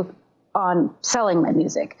I do on selling my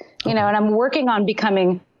music, and I'm working on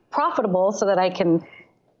becoming profitable so that I can,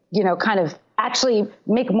 kind of actually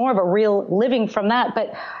make more of a real living from that.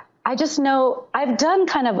 But I just know I've done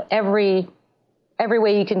kind of every every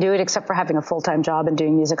way you can do it except for having a full-time job and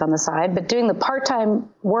doing music on the side. But doing the part-time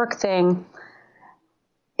work thing,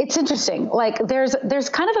 it's interesting. Like there's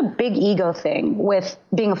kind of a big ego thing with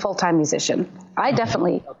being a full-time musician. I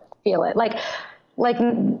definitely feel it. Like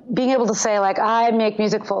being able to say like, I make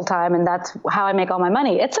music full-time and that's how I make all my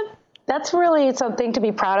money. That's really something to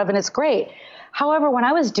be proud of, and it's great. However, when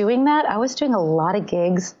I was doing that, I was doing a lot of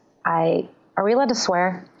gigs. Are we allowed to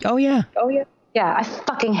swear? Oh yeah. Yeah, I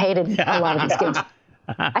fucking hated a lot of these gigs.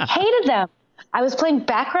 I hated them. I was playing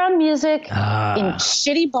background music in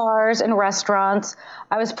shitty bars and restaurants.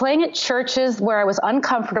 I was playing at churches where I was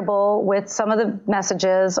uncomfortable with some of the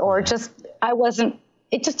messages, or it just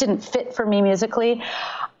didn't fit for me musically.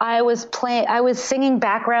 I was singing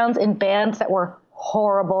backgrounds in bands that were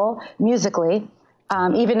horrible musically.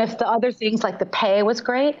 Even if the other things like the pay was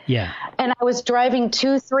great. Yeah. And I was driving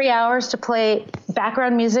 2-3 hours to play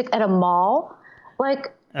background music at a mall.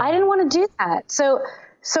 Like, I didn't want to do that. So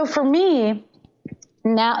for me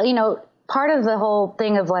now, you know, part of the whole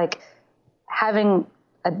thing of like having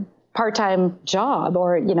a part-time job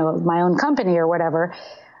or, you know, my own company or whatever,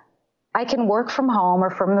 I can work from home or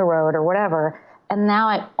from the road or whatever. And now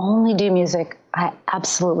I only do music I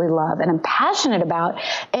absolutely love and I'm passionate about.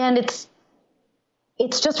 And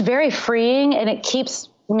it's just very freeing, and it keeps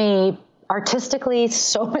me artistically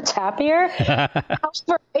so much happier.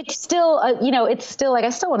 However, it's still, it's still like I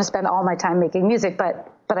still want to spend all my time making music,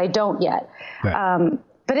 but I don't yet. Right.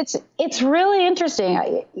 But it's really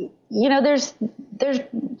interesting. There's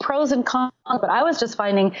pros and cons, but I was just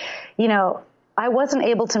finding, I wasn't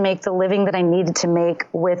able to make the living that I needed to make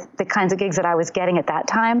with the kinds of gigs that I was getting at that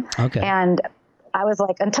time. Okay. And I was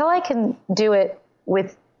like, until I can do it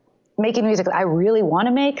with making music that I really want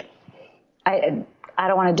to make, I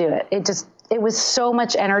don't want to do it. It was so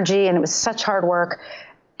much energy and it was such hard work,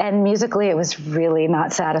 and musically it was really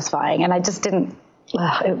not satisfying, and I just didn't.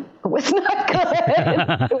 It was not good.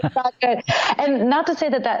 It was not good. And not to say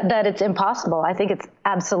that it's impossible. I think it's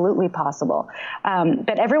absolutely possible.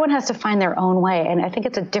 But everyone has to find their own way, and I think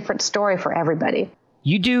it's a different story for everybody.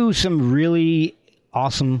 You do some really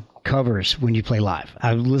awesome covers when you play live.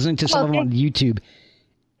 I was listening to some of them on YouTube,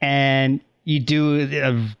 and you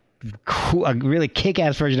do a really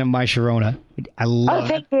kick-ass version of My Sharona. I love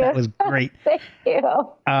it. That was great. Thank you.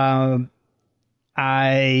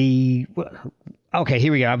 Okay,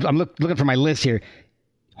 here we go. I'm looking for my list here.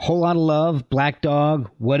 Whole Lot of Love, Black Dog,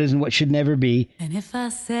 What Is and What Should Never Be. And if I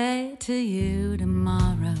say to you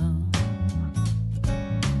tomorrow,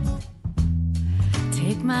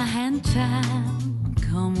 take my hand, child,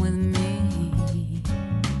 come with me.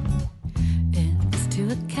 It's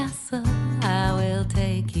to a castle I will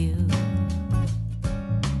take you,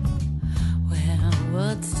 where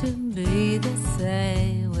what's to be they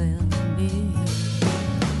say will be.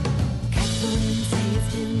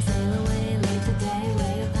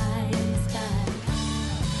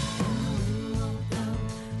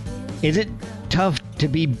 Is it tough to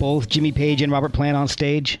be both Jimmy Page and Robert Plant on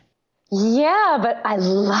stage? Yeah, but I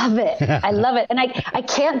love it. I love it. And I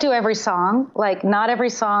can't do every song. Like, not every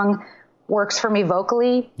song works for me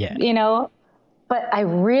vocally, but I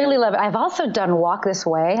really love it. I've also done Walk This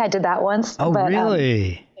Way. I did that once. Oh, but,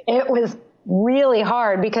 really? It was really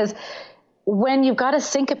hard because when you've got a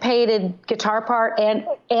syncopated guitar part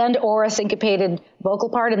and or a syncopated vocal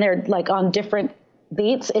part, and they're like on different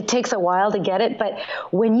beats, it takes a while to get it, but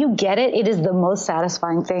when you get it, it is the most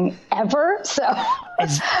satisfying thing ever. So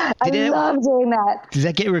I love doing that. Does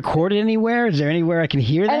that get recorded anywhere? Is there anywhere I can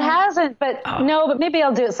hear that? It hasn't, but no, but maybe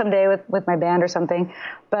I'll do it someday with my band or something.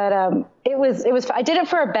 But it was I did it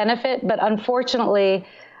for a benefit, but unfortunately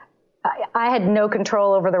I had no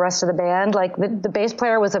control over the rest of the band. Like the bass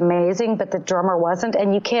player was amazing, but the drummer wasn't,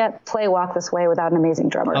 and you can't play Walk This Way without an amazing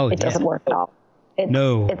drummer. It doesn't work at all.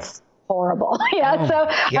 It's horrible. Yeah. So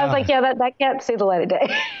God. I was like, that can't see the light of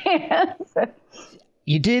day. So.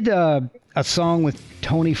 You did a song with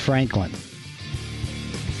Tony Franklin.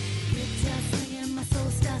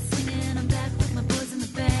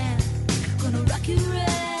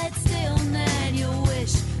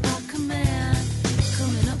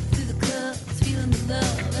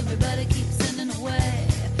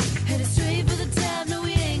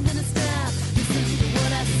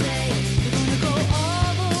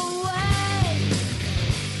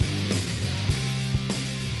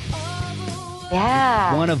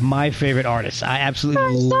 Yeah. One of my favorite artists. I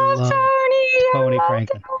absolutely love Tony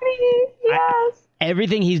Franklin. Tony. Yes.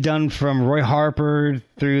 Everything he's done, from Roy Harper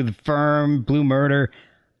through The Firm, Blue Murder,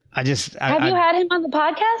 Have you had him on the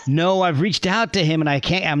podcast? No, I've reached out to him and I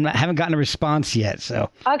haven't gotten a response yet. So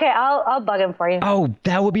okay, I'll bug him for you. Oh,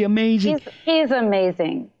 that would be amazing. He's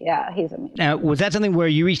amazing. Yeah, he's amazing. Now, was that something where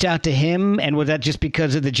you reached out to him, and was that just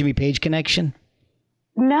because of the Jimmy Page connection?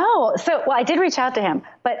 No. So, I did reach out to him,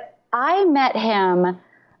 but I met him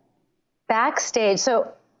backstage.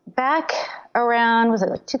 So back around, was it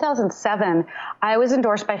like 2007, I was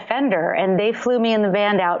endorsed by Fender, and they flew me and the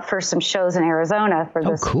band out for some shows in Arizona for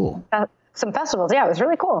this. Oh, cool. Some festivals. Yeah, it was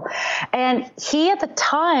really cool. And he at the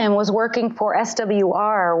time was working for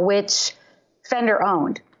SWR, which Fender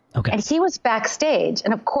owned. Okay. And he was backstage.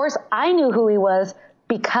 And of course, I knew who he was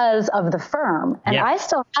because of the Firm. And I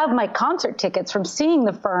still have my concert tickets from seeing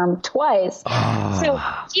the Firm twice. Oh. So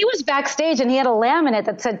he was backstage and he had a laminate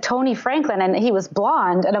that said Tony Franklin, and he was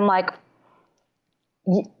blonde. And I'm like,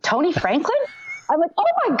 Tony Franklin? I'm like, oh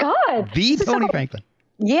my God. The Tony Franklin.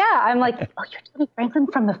 Yeah. I'm like, oh, you're Tony Franklin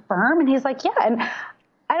from the Firm? And he's like, yeah. And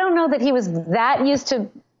I don't know that he was that used to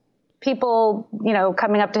people,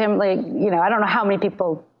 coming up to him. Like, I don't know how many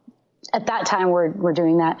people at that time were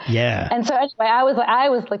doing that. Yeah. And so anyway, I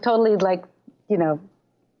was totally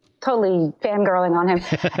totally fangirling on him.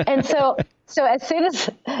 And so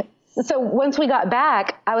once we got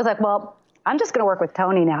back, I was like, well, I'm just going to work with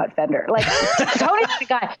Tony now at Fender. Like, Tony's the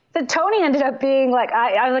guy. So Tony ended up being like,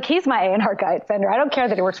 I was like, he's my A&R guy at Fender. I don't care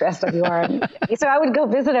that he works for SWR. So I would go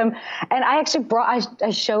visit him, and I actually I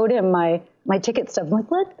showed him my ticket stub. I'm like,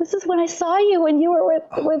 look, this is when I saw you when you were with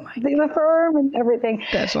the Firm and everything.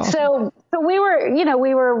 That's awesome. So we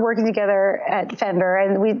were working together at Fender,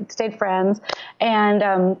 and we stayed friends.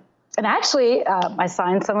 And actually, I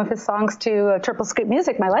signed some of his songs to Triple Scoop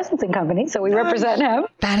Music, my licensing company. So we represent him.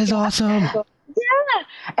 That is awesome. Yeah.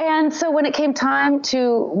 And so when it came time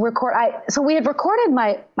to record, so we had recorded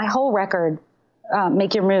my whole record,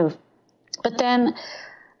 Make Your Move. But then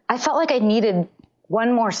I felt like I needed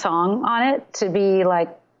one more song on it to be like,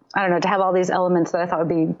 I don't know, to have all these elements that I thought would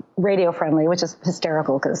be radio friendly, which is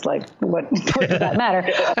hysterical because what does that matter?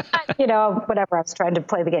 Whatever. I was trying to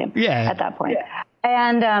play the game at that point. Yeah.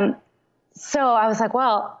 And so I was like,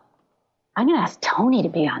 well, I'm going to ask Tony to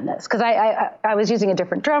be on this because I was using a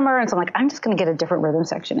different drummer. And so I'm like, I'm just going to get a different rhythm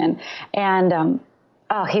section in. And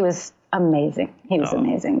he was amazing. He was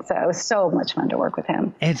amazing. So it was so much fun to work with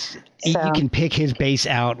him. You can pick his bass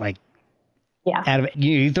out out of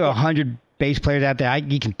you throw 100 bass players out there.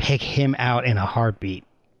 You can pick him out in a heartbeat.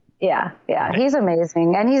 Yeah. He's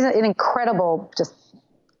amazing. And he's an incredible, just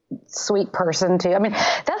sweet person too. I mean,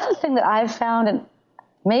 that's the thing that I've found, and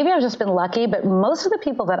maybe I've just been lucky, but most of the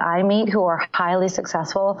people that I meet who are highly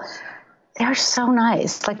successful, they're so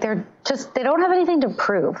nice. Like they don't have anything to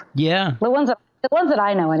prove. Yeah. The ones that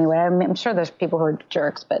I know anyway. I mean, I'm sure there's people who are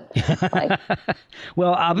jerks, but like,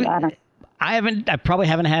 well, I probably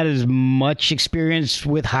haven't had as much experience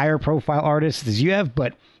with higher profile artists as you have,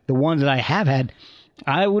 but the ones that I have had,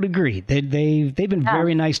 I would agree. They've been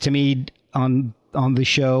very nice to me on the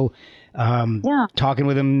show, talking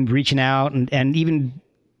with them, reaching out, and even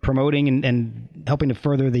promoting and helping to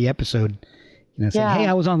further the episode. Saying, hey,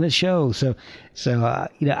 I was on this show. So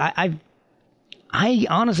I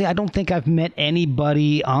honestly, I don't think I've met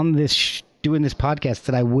anybody on this doing this podcast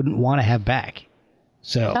that I wouldn't want to have back.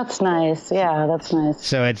 So that's nice. Yeah, that's nice.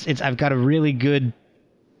 So it's I've got a really good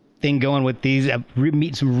thing going with these. I've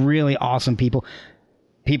meet some really awesome people.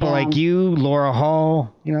 People like you, Laura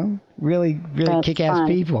Hall, really kick-ass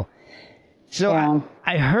people. So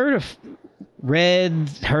I heard I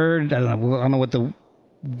don't know what the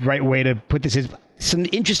right way to put this is, some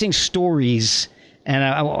interesting stories, and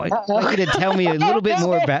I want you to tell me a little bit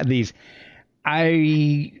more about these.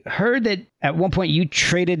 I heard that at one point you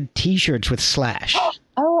traded T-shirts with Slash.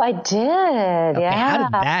 Oh, I did. Okay, yeah. How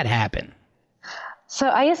did that happen? So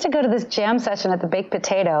I used to go to this jam session at the Baked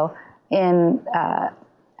Potato in, I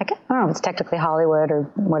don't know if it's technically Hollywood or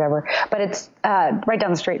whatever, but it's right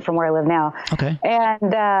down the street from where I live now. Okay.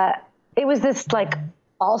 And it was this like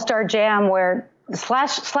all-star jam where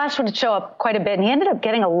Slash would show up quite a bit, and he ended up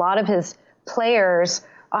getting a lot of his players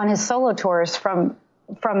on his solo tours from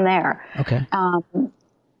there. Okay.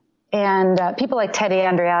 And people like Teddy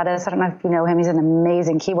Andreadis, I don't know if you know him. He's an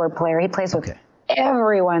amazing keyboard player. He plays with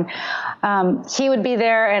everyone. He would be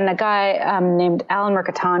there, and a guy named Alan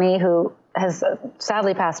Mercatani, who has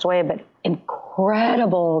sadly passed away, but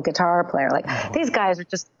incredible guitar player. Like these guys are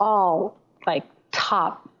just all like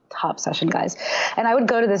top session guys. And I would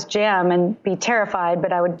go to this jam and be terrified,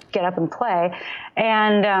 but I would get up and play.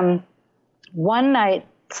 And one night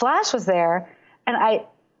Slash was there, and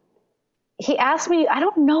he asked me, I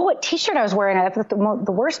don't know what t-shirt I was wearing. I have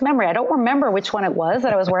the worst memory. I don't remember which one it was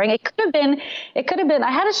that I was wearing. It could have been,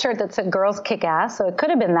 I had a shirt that said girls kick ass. So it could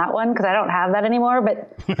have been that one because I don't have that anymore,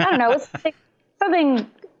 but I don't know. It's like something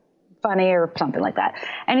funny or something like that.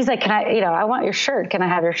 And he's like, I want your shirt. Can I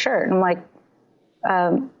have your shirt? And I'm like,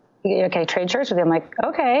 okay, trade shirts with you. I'm like,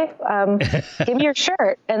 okay, give me your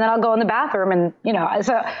shirt, and then I'll go in the bathroom. And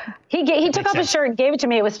so he took off his shirt and gave it to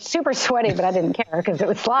me. It was super sweaty, but I didn't care because it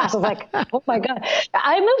was Slash. I was like, oh my god.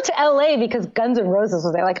 I moved to LA because Guns N' Roses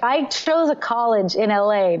was there. Like I chose a college in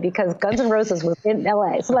LA because Guns N' Roses was in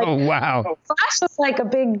LA. So like, oh wow, Slash was like a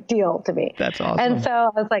big deal to me. That's awesome. And so I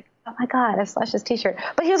was like, oh my god, I have Slash's t-shirt.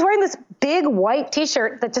 But he was wearing this big white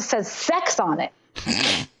t-shirt that just says sex on it.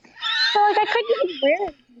 So like I couldn't even wear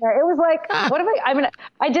it. It was like, what if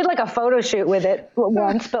I did like a photo shoot with it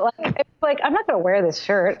once, but like, it's like, I'm not going to wear this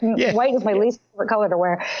shirt. Yeah. White is my least favorite color to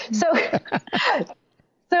wear. So,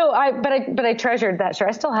 but I treasured that shirt.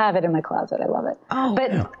 I still have it in my closet. I love it. Oh,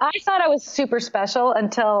 but yeah. I thought I was super special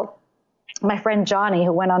until my friend Johnny,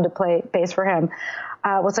 who went on to play bass for him,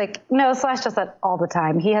 was like, no, Slash does that all the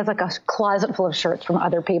time. He has like a closet full of shirts from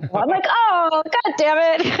other people. I'm like, oh, god damn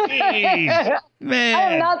it. Jeez, man.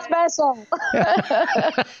 I am not special.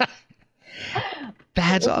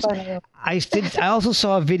 That's awesome. Funny. I also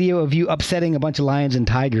saw a video of you upsetting a bunch of lions and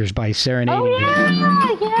tigers by serenading them.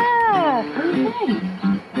 Yeah.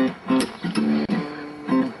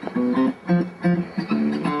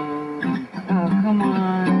 Oh, come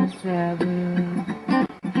on, Sabu.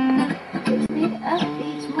 Gets me up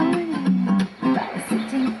each morning by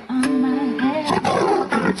sitting on my head.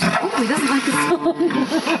 Oh, he doesn't like the song.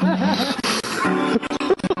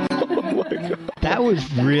 That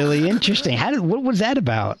was really interesting. What was that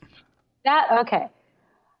about? Okay.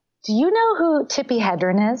 Do you know who Tippi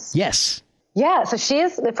Hedren is? Yes. Yeah. So she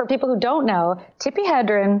is, for people who don't know, Tippi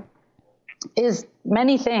Hedren is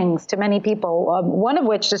many things to many people. One of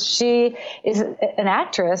which is she is an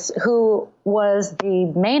actress who was the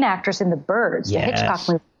main actress in The Birds, yes. the Hitchcock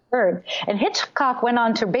movie Birds. And Hitchcock went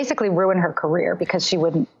on to basically ruin her career because she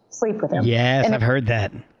wouldn't sleep with him. Yes, and I've heard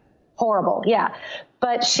that. Horrible, yeah.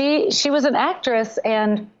 But she was an actress,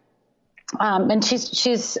 and she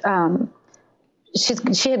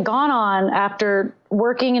had gone on after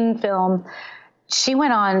working in film. She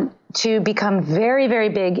went on to become very, very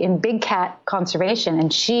big in big cat conservation,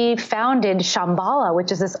 and she founded Shambhala,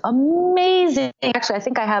 which is this amazing. Actually, I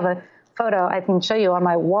think I have a photo I can show you on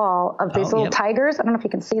my wall of these little tigers. I don't know if you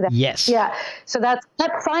can see that. Yes. Yeah. So that's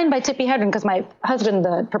signed by Tippi Hedren because my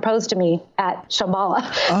husband proposed to me at Shambhala.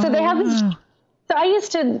 Oh. So they have this. So I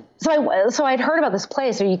used to. So I'd heard about this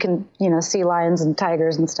place where you can see lions and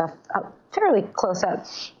tigers and stuff up fairly close up,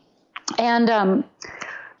 and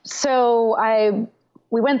so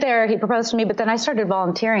we went there. He proposed to me, but then I started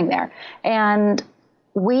volunteering there, and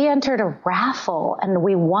we entered a raffle and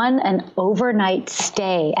we won an overnight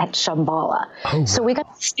stay at Shambhala. Oh. So we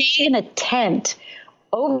got to stay in a tent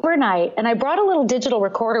overnight, and I brought a little digital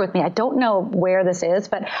recorder with me. I don't know where this is,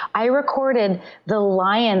 but I recorded the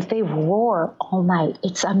lions. They roar all night.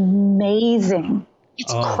 It's amazing.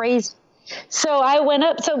 It's crazy. So I went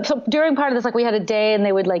up. So during part of this, like we had a day, and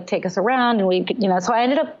they would like take us around, and we could, so I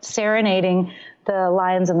ended up serenading the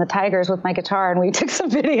lions and the tigers with my guitar, and we took some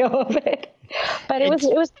video of it. But it was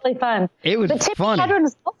really fun. It was funny. Tippi Hedren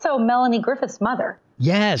is also Melanie Griffith's mother.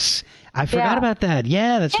 Yes, I forgot about that.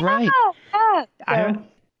 Yeah, that's right. Yeah.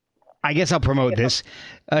 I guess I'll promote this.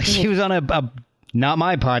 She was on a not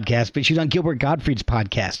my podcast, but she was on Gilbert Gottfried's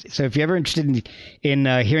podcast. So if you're ever interested in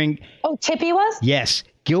hearing, Tippi was? Yes,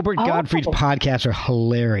 Gilbert Gottfried's podcasts are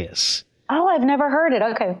hilarious. Oh, I've never heard it.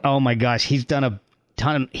 Okay. Oh my gosh, he's done a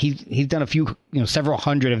ton. He's done a few, several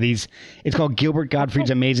hundred of these. It's called Gilbert Gottfried's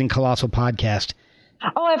Amazing Colossal Podcast.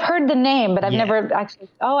 Oh, I've heard the name, but I've never actually.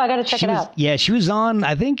 Oh, I got to check it out. Yeah, she was on.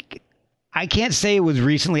 I think I can't say it was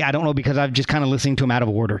recently. I don't know because I've just kind of listening to him out of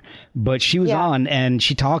order. But she was on, and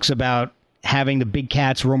she talks about having the big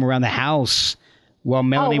cats roam around the house while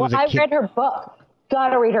Melanie was a kid. I read her book. Got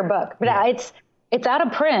to read her book, but it's out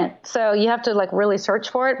of print, so you have to like really search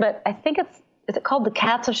for it. But I think is it called The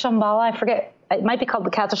Cats of Shambhala? I forget. It might be called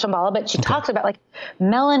The Cats of Shambhala, but she talks about like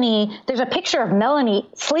Melanie. There's a picture of Melanie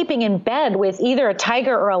sleeping in bed with either a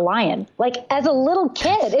tiger or a lion, like as a little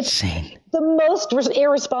kid. It's insane. The most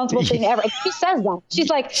irresponsible thing ever. And she says that. She's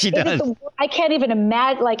like, she does. I can't even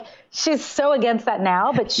imagine. Like she's so against that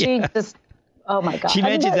now, but she just, oh my God. She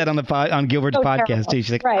mentions that on Gilbert's podcast too.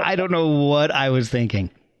 She's like, I don't know what I was thinking.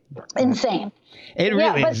 Insane. It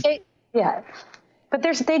really is. But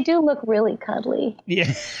they do look really cuddly.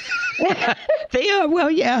 Yeah. They are. Well,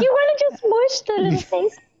 yeah. You want to just mush the little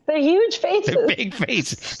face. They're huge faces. They're big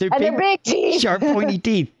faces. They're big teeth. Sharp, pointy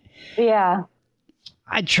teeth. Yeah.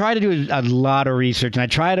 I try to do a lot of research, and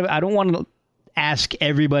I don't want to ask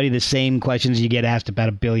everybody the same questions you get asked about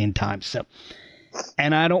 1 billion times. So,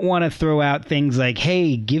 and I don't want to throw out things like,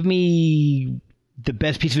 hey, give me the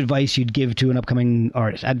best piece of advice you'd give to an upcoming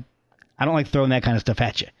artist. I don't like throwing that kind of stuff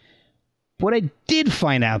at you. What I did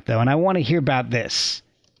find out, though, and I want to hear about this,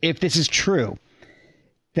 if this is true,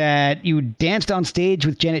 that you danced on stage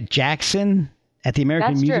with Janet Jackson at the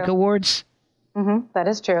American Music Awards. Mm-hmm. That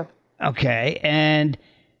is true. Okay, and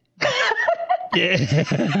You're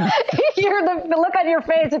the look on your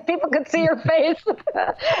face. If people could see your face,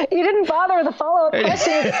 you didn't bother with a follow-up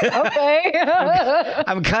question. Okay.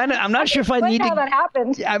 I'm not sure if I need how to. that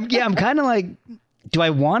happened. I'm kind of like, do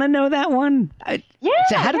I want to know that one?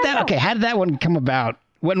 So how did that one come about?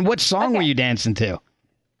 What song were you dancing to?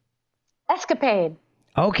 Escapade.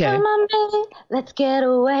 Okay. Come on, baby, let's get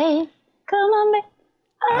away. Come on, baby.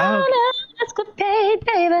 Oh, no, escapade,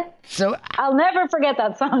 baby. So I'll never forget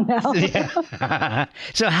that song now. Yeah.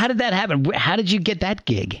 So how did that happen? How did you get that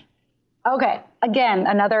gig? Okay. Again,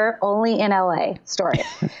 another only in LA story.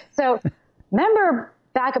 So remember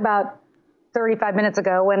back about 35 minutes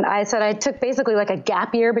ago when I said I took basically like a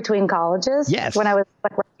gap year between colleges. Yes. When I was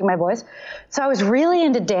like working my voice. So I was really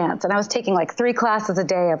into dance, and I was taking like 3 classes a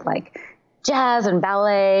day of like jazz and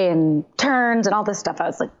ballet and turns and all this stuff. I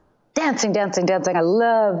was like dancing. I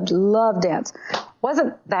loved dance.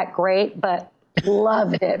 Wasn't that great, but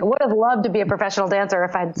loved it. Would have loved to be a professional dancer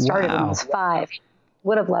if I'd started when I was 5.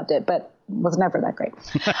 Would have loved it, but was never that great.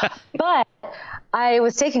 But I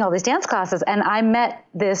was taking all these dance classes, and I met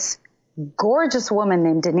this gorgeous woman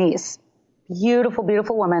named Denise. Beautiful,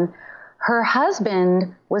 beautiful woman. Her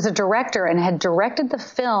husband was a director and had directed the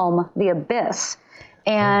film The Abyss.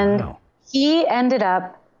 And he ended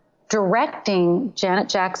up directing Janet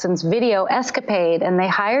Jackson's video Escapade, and they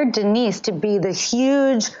hired Denise to be the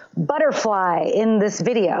huge butterfly in this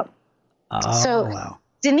video.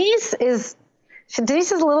 Denise is a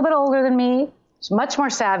little bit older than me. She's much more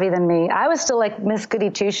savvy than me. I was still like Miss Goody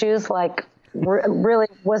Two Shoes, like really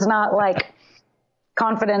was not like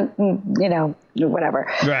confident, whatever.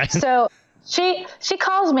 Right. So she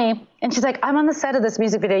calls me and she's like, I'm on the set of this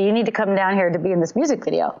music video. You need to come down here to be in this music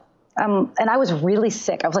video. And I was really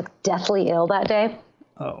sick. I was like deathly ill that day.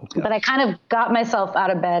 Oh, gosh. But I kind of got myself out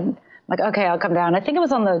of bed. I'm like, okay, I'll come down. I think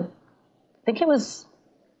it was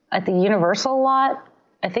at the Universal lot.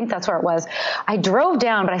 I think that's where it was. I drove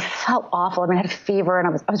down, but I felt awful. I mean, I had a fever and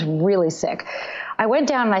I was really sick. I went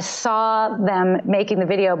down and I saw them making the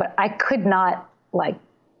video, but I could not like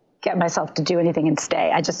get myself to do anything and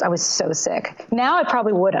stay. I was so sick. Now I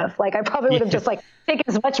probably would have. Like, I probably would have just like taken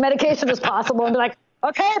as much medication as possible and be like,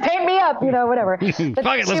 okay, paint me up, whatever. But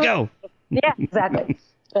fuck it, let's go. Yeah, exactly.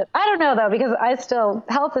 But I don't know though, because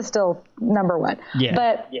health is still number one. Yeah.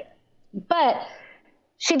 But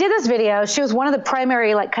she did this video. She was one of the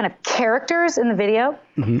primary like kind of characters in the video.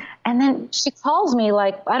 Mm-hmm. And then she calls me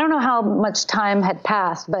like, I don't know how much time had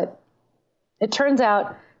passed, but it turns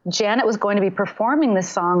out Janet was going to be performing this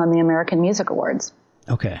song on the American Music Awards.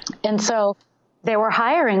 Okay. And so they were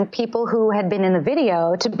hiring people who had been in the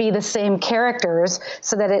video to be the same characters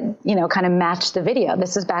so that it, kind of matched the video.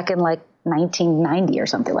 This is back in like 1990 or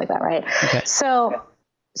something like that, right? Okay. So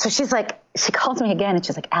she's like, she calls me again and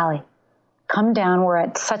she's like, Allie, come down. We're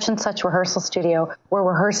at such and such rehearsal studio. We're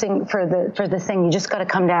rehearsing for the thing. You just got to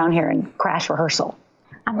come down here and crash rehearsal.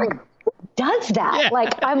 I'm like, who does that? Yeah.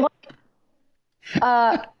 Like, I'm like,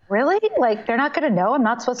 really? Like, they're not going to know I'm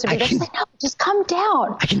not supposed to be there? She's like, no, just come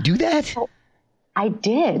down. I can do that? So I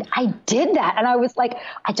did that. And I was like,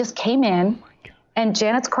 I just came in and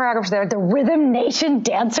Janet's choreographers there, the Rhythm Nation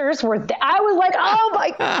dancers were there. I was like, oh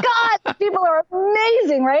my God, people are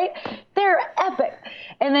amazing, right? They're epic.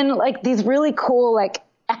 And then like these really cool, like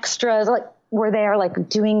extras, like were there like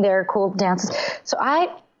doing their cool dances. So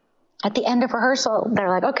at the end of rehearsal, they're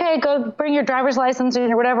like, okay, go bring your driver's license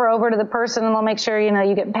or whatever over to the person and they'll make sure,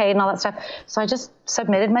 you get paid and all that stuff. So I just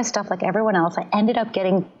submitted my stuff like everyone else. I ended up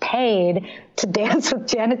getting paid to dance with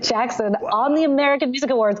Janet Jackson on the American Music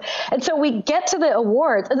Awards. And so we get to the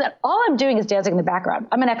awards and then all I'm doing is dancing in the background.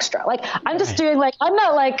 I'm an extra. Like I'm just doing like, I'm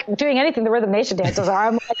not like doing anything the Rhythm Nation dancers are.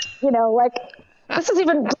 I'm like, like this is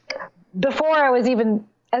even before I was even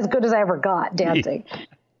as good as I ever got dancing.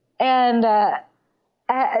 And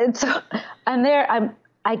so I'm there.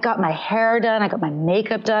 I got my hair done. I got my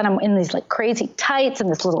makeup done. I'm in these like crazy tights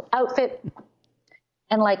and this little outfit.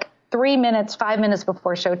 And like 5 minutes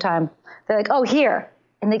before showtime, they're like, oh, here.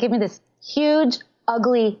 And they give me this huge,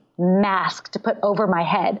 ugly mask to put over my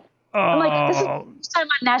head. I'm like, this is the first time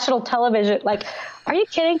on national television. Like, are you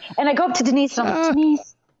kidding? And I go up to Denise and I'm like,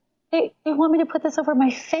 Denise, they want me to put this over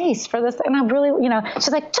my face for this. And I'm really,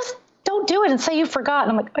 she's like, just don't do it and say you forgot.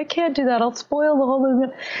 And I'm like, I can't do that. I'll spoil the whole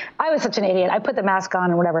movie. I was such an idiot. I put the mask on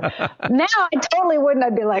and whatever. Now I totally wouldn't.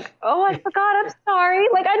 I'd be like, oh, I forgot. I'm sorry.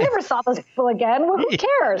 Like, I never saw those people again. Well, who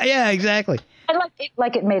cares? Yeah, exactly. And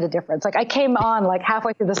like it made a difference. Like I came on like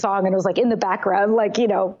halfway through the song and it was like in the background, like,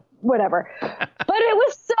 whatever. But it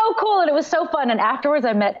was so cool and it was so fun. And afterwards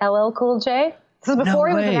I met LL Cool J. This is before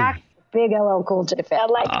he was an actor. Big LL Cool J fan,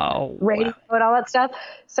 like radio and all that stuff.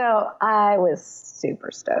 So I was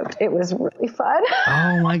super stoked. It was really fun.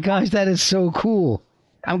 Oh my gosh, that is so cool.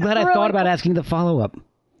 I'm glad I thought about asking the follow-up.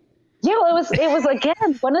 Yeah, well, it was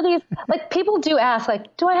again, one of these, like people do ask,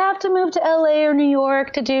 like, do I have to move to LA or New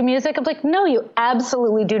York to do music? I'm like, no, you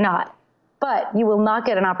absolutely do not. But you will not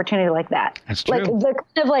get an opportunity like that. That's true. Like the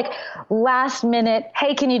kind of like last minute,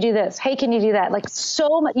 hey, can you do this? Hey, can you do that? Like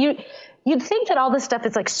so much. You'd think that all this stuff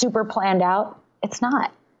is like super planned out. It's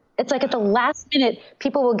not. It's like at the last minute,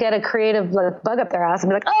 people will get a creative like, bug up their ass and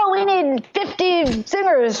be like, oh, we need 50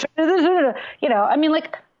 singers. I mean,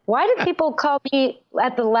 like, why did people call me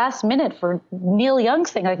at the last minute for Neil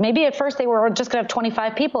Young's thing? Like maybe at first they were just going to have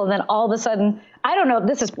 25 people. And then all of a sudden, I don't know.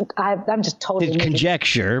 I'm just totally. It's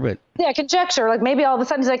conjecture, but. Yeah, conjecture. Like maybe all of a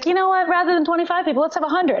sudden he's like, you know what? Rather than 25 people, let's have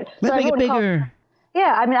 100. Let's make it bigger.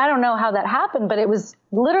 Yeah, I mean, I don't know how that happened, but it was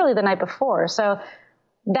literally the night before. So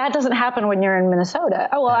that doesn't happen when you're in Minnesota.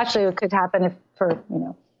 Oh, well, actually, it could happen for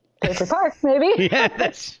Paisley Park, maybe. Yeah,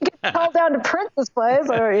 that's call down to Prince's place,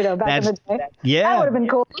 or back in the day. Yeah, that would have been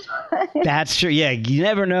cool. That's true. Yeah, you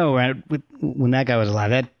never know, right? When that guy was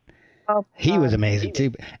alive. He was amazing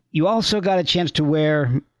too. You also got a chance to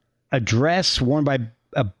wear a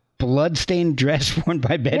bloodstained dress worn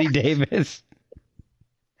by Betty Davis.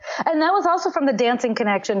 And that was also from the Dancing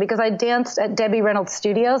Connection because I danced at Debbie Reynolds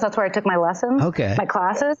Studios. That's where I took my lessons, my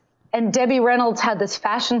classes. And Debbie Reynolds had this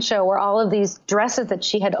fashion show where all of these dresses that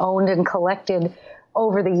she had owned and collected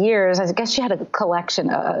over the years, I guess she had a collection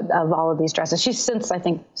of all of these dresses. She's since, I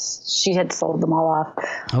think she had sold them all off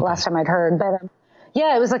last time I'd heard. But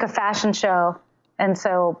yeah, it was like a fashion show. And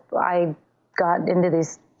so I got into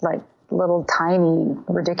these like little tiny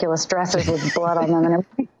ridiculous dresses with blood on them and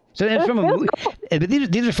everything. So it's from a movie. But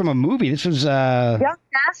these are from a movie. This was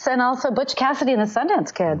Yes, and also Butch Cassidy and the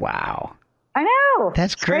Sundance Kid. Wow. I know.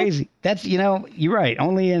 That's crazy. That's you're right.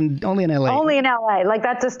 Only in LA. Only in LA. Like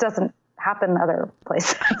that just doesn't happen other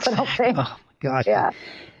places, I don't think. Oh my gosh. Yeah.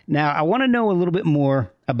 Now I want to know a little bit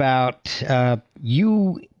more about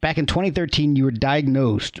you. Back in 2013, you were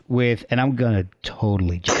diagnosed with, and I'm gonna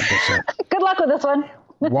totally jump this up. Good luck with this one.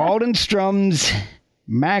 Waldenstrom's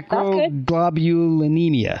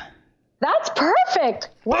macroglobulinemia. That's perfect.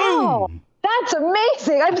 Wow. Boom. That's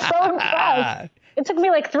amazing. I'm so impressed. It took me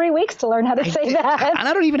like 3 weeks to learn how to say that. And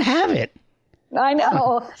I don't even have it. I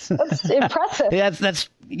know. That's impressive. That's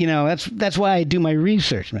why I do my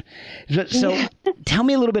research. So tell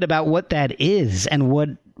me a little bit about what that is and what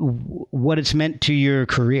it's meant to your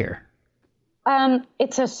career.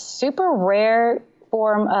 It's a super rare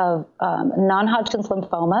form of non-Hodgkin's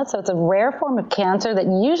lymphoma. So it's a rare form of cancer that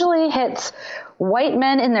usually hits white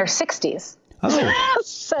men in their 60s. Oh.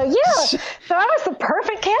 So I was the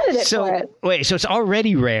perfect candidate for it. Wait, so it's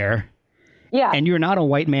already rare. Yeah. And you're not a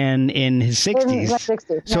white man in his 60s. In his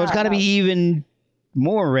 60s. So it's got to be even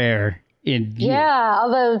more rare in you. Yeah,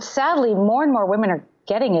 although sadly more and more women are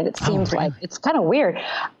getting it. It seems like it's kind of weird.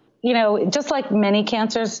 Just like many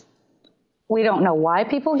cancers, we don't know why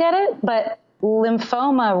people get it, but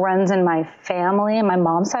lymphoma runs in my family and my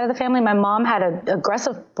mom's side of the family. My mom had an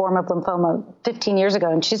aggressive form of lymphoma 15 years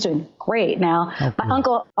ago, and she's doing great now. My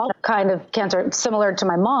uncle, all kind of cancer similar to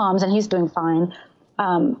my mom's, and he's doing fine.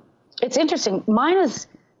 It's interesting. Mine is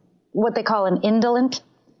what they call an indolent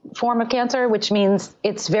form of cancer, which means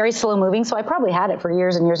it's very slow moving. So I probably had it for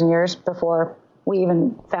years and years and years before we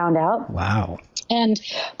even found out. Wow.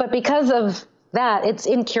 But because of that, it's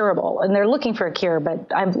incurable, and they're looking for a cure,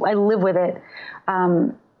 but I live with it.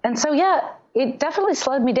 And so, it definitely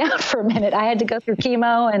slowed me down for a minute. I had to go through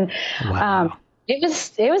chemo, and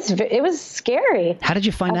it was scary. How did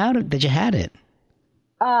you find out that you had it?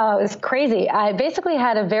 It was crazy. I basically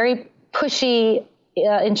had a very pushy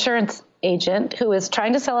insurance agent who was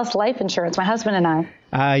trying to sell us life insurance, my husband and I.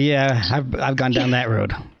 I've gone down that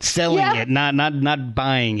road. Selling it, not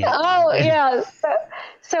buying it. Oh, yeah.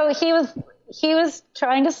 So he was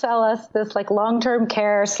trying to sell us this like long-term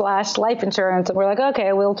care / life insurance. And we're like,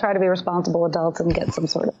 okay, we'll try to be responsible adults and get some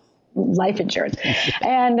sort of life insurance.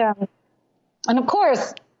 And of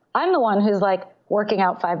course I'm the one who's like, working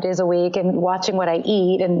out 5 days a week and watching what I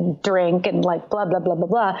eat and drink and like blah, blah, blah, blah,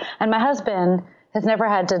 blah. And my husband has never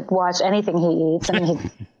had to watch anything he eats, and he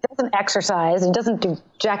doesn't exercise and doesn't do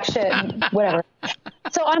jack shit, and whatever.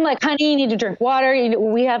 So I'm like, honey, you need to drink water.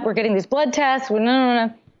 We're getting these blood tests.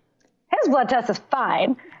 No. His blood test is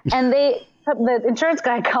fine. And the insurance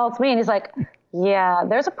guy calls me and he's like, yeah,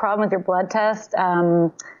 there's a problem with your blood test.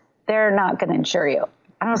 They're not going to insure you.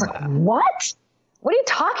 And I was like, what? What are you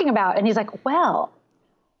talking about? And he's like, well,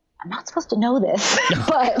 I'm not supposed to know this,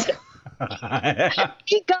 but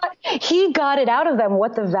he got it out of them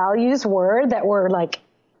what the values were that were like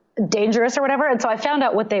dangerous or whatever. And so I found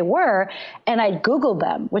out what they were, and I Googled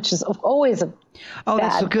them, which is always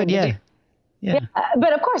that's so good. Yeah.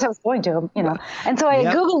 But of course I was going to, And so I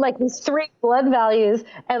Googled like these 3 blood values,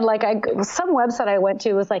 and like some website I went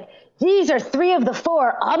to was like, these are 3 of the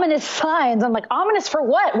 4 ominous signs. I'm like, ominous for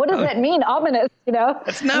what? What does that mean? Ominous,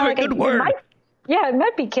 That's not a good word. It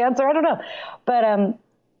might be cancer. I don't know. But,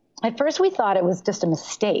 at first we thought it was just a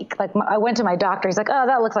mistake. Like I went to my doctor. He's like, oh,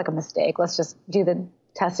 that looks like a mistake. Let's just do the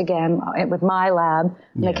test again with my lab.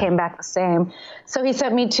 And it came back the same. So he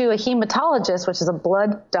sent me to a hematologist, which is a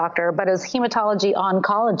blood doctor, but it was hematology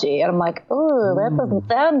oncology. And I'm like, oh, that doesn't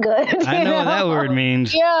sound good. I know what that word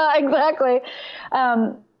means. Yeah, exactly.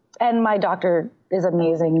 And my doctor is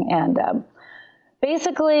amazing. And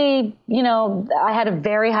basically, I had a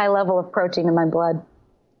very high level of protein in my blood.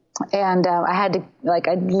 And I had to,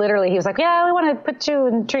 he was like, yeah, we want to put you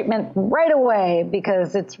in treatment right away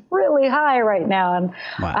because it's really high right now.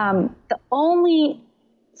 And the only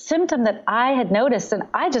symptom that I had noticed, and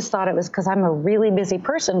I just thought it was because I'm a really busy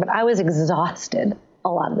person, but I was exhausted a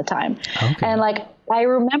lot of the time. Okay. And I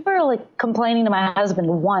remember complaining to my husband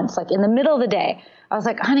once, in the middle of the day, I was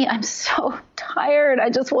like, honey, I'm so tired.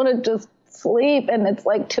 I just want to just sleep. And it's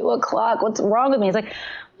 2:00. What's wrong with me? He's like,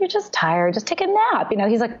 you're just tired. Just take a nap.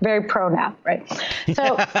 He's very pro nap, right?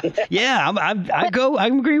 So yeah, I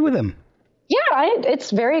agree with him. Yeah, it's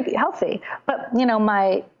very healthy. But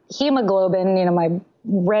my hemoglobin, my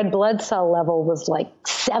red blood cell level was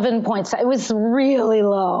 7.7. It was really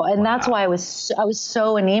low, and that's why I was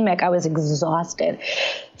so anemic. I was exhausted.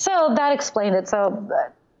 So that explained it. So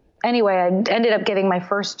anyway, I ended up getting my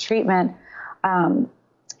first treatment over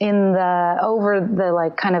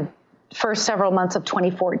the kind of first several months of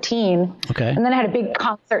 2014. Okay. And then I had a big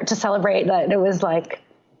concert to celebrate that. It was I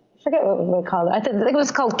forget what we called it. I think it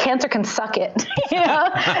was called Cancer Can Suck It.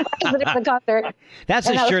 That was the concert. That's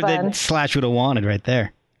a shirt that Slash would have wanted right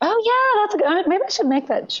there. Oh yeah, that's a good. Maybe I should make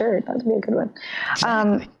that shirt. That would be a good one.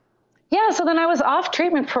 Exactly. Yeah. So then I was off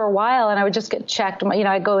treatment for a while, and I would just get checked.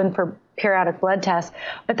 I'd go in for periodic blood tests,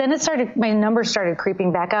 but then my numbers started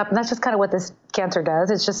creeping back up, and that's just kind of what this cancer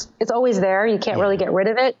does. It's always there. You can't really get rid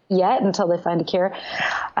of it yet until they find a cure.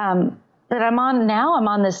 But I'm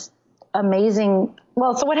on this amazing.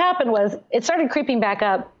 Well, so what happened was it started creeping back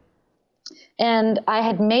up, and I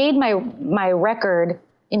had made my record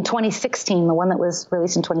in 2016, the one that was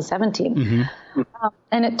released in 2017. Mm-hmm.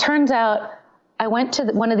 And it turns out I went to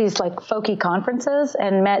one of these folky conferences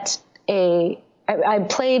and met I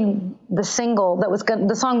played the single that was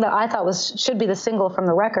the song that I thought should be the single from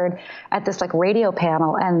the record at this radio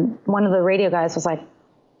panel. And one of the radio guys was like,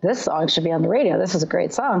 this song should be on the radio. This is a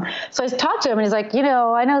great song. So I talked to him and he's like,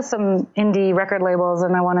 I know some indie record labels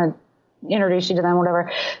and I want to introduce you to them,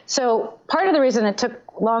 whatever. So part of the reason it took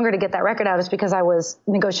longer to get that record out is because I was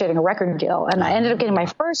negotiating a record deal, and I ended up getting my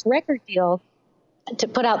first record deal to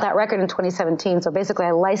put out that record in 2017. So basically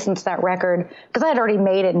I licensed that record because I had already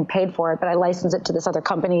made it and paid for it, but I licensed it to this other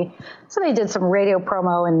company. So they did some radio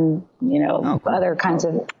promo and, cool. Other kinds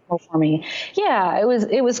of promo for me. Yeah, it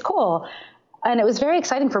was cool. And it was very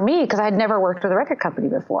exciting for me because I had never worked with a record company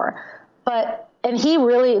before. And he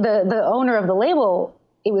really, the owner of the label,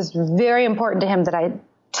 it was very important to him that I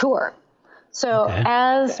tour. So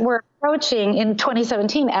as we're approaching in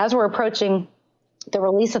 2017, as we're approaching the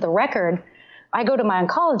release of the record, I go to my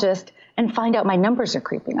oncologist and find out my numbers are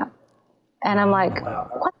creeping up. And I'm like,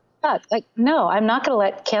 what the fuck? No, I'm not going to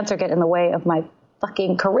let cancer get in the way of my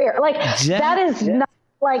fucking career. That is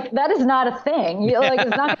not a thing.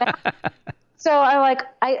 It's not going to happen. So I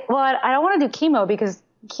don't want to do chemo because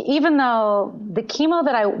even though the chemo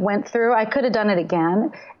that I went through, I could have done it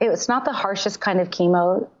again. It's not the harshest kind of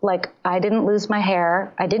chemo. I didn't lose my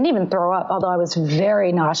hair. I didn't even throw up, although I was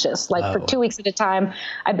very nauseous. For 2 weeks at a time,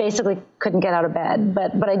 I basically couldn't get out of bed.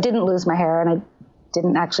 But I didn't lose my hair, and I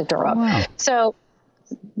didn't actually throw up. Wow. So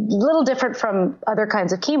a little different from other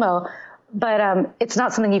kinds of chemo, but it's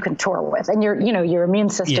not something you can tour with. And your immune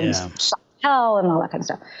system's shot to hell and all that kind of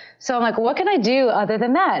stuff. So I'm like, what can I do other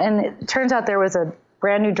than that? And it turns out there was a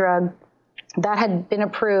brand new drug that had been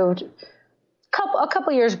approved a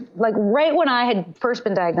couple years, like right when I had first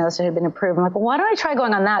been diagnosed, it had been approved. I'm like, well, why don't I try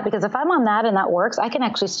going on that? Because if I'm on that and that works, I can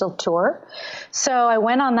actually still tour. So I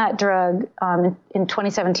went on that drug in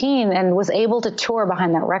 2017 and was able to tour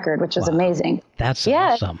behind that record, which is amazing. That's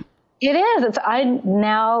awesome. It is. I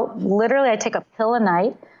now literally I take a pill a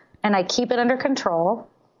night and I keep it under control.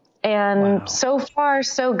 And so far,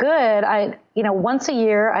 so good. Once a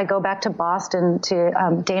year, I go back to Boston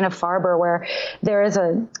to Dana-Farber, where there is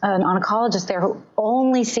an oncologist there who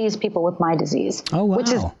only sees people with my disease. Oh, wow.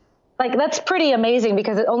 Which is that's pretty amazing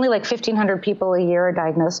because only like 1,500 people a year are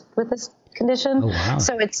diagnosed with this condition. Oh, wow.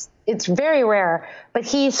 So it's very rare, but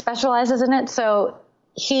he specializes in it. So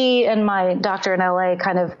he and my doctor in LA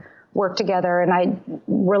kind of work together, and I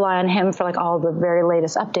rely on him for like all the very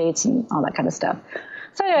latest updates and all that kind of stuff.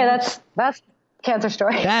 So anyway, that's cancer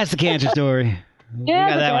story. That's the cancer story. We Yeah,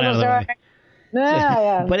 got that one out of the way.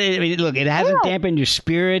 Yeah. But look, it hasn't dampened your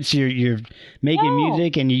spirits. You're making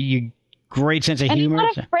music, and you great sense of humor. I'm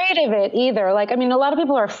not afraid of it either. Like, I mean, a lot of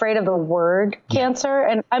people are afraid of the word cancer,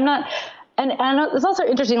 and I'm not. And it's also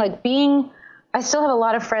interesting, like I still have a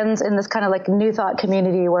lot of friends in this kind of like New Thought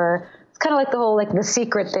community where it's kind of like the whole like the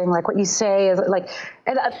secret thing, like what you say is like.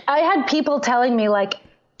 And I had people telling me like,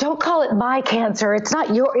 don't call it my cancer. It's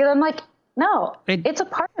not your. And I'm like, no, it's a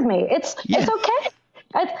part of me. It's okay.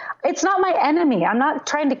 It's not my enemy. I'm not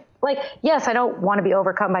trying to like. Yes, I don't want to be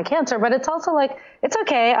overcome by cancer, but it's also like it's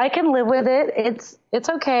okay. I can live with it. It's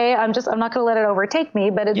okay. I'm not going to let it overtake me.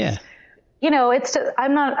 But it's it's.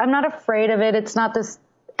 I'm not afraid of it. It's not this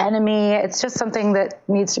enemy. It's just something that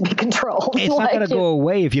needs to be controlled. It's not going to go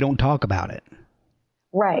away if you don't talk about it.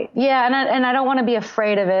 Right. Yeah. And I don't want to be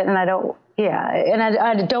afraid of it. And I don't. Yeah. And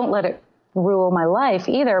I don't let it rule my life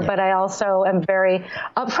either, but I also am very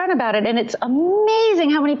upfront about it. And it's amazing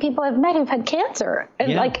how many people I've met who've had cancer.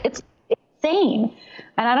 And it's insane.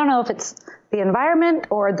 And I don't know if it's the environment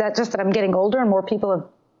or that just that I'm getting older and more people have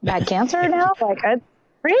had cancer now. Like, it's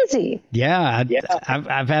crazy. Yeah.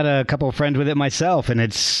 I've had a couple of friends with it myself, and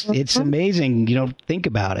it's amazing. Think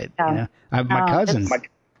about it. Yeah. I have my cousin.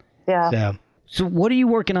 So what are you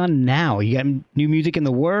working on now? You got new music in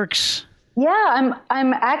the works? Yeah,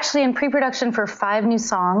 I'm actually in pre-production for 5 new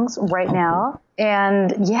songs right now. Cool.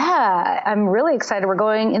 And yeah, I'm really excited. We're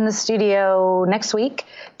going in the studio next week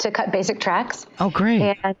to cut basic tracks. Oh, great.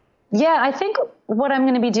 And yeah, I think what I'm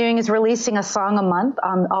going to be doing is releasing a song a month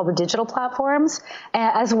on all the digital platforms,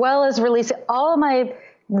 as well as releasing all of my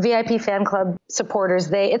VIP fan club supporters.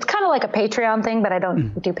 It's kind of like a Patreon thing, but I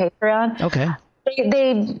don't do Patreon. Okay.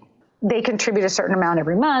 They contribute a certain amount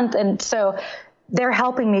every month. And so they're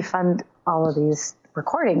helping me fund all of these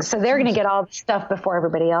recordings. So they're going to get all the stuff before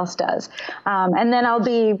everybody else does. And then I'll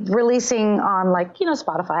be releasing on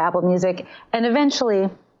Spotify, Apple Music, and eventually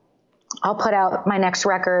I'll put out my next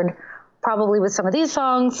record, probably with some of these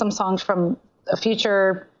songs, some songs from a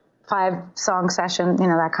future 5-song session,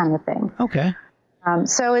 that kind of thing. Okay.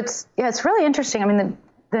 So it's really interesting. I mean,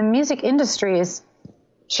 the music industry is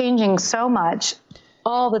changing so much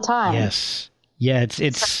all the time. Yes. Yeah.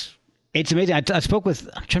 It's amazing. I spoke with,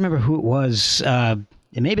 I'm trying to remember who it was.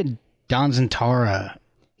 It may have been Don Zantara.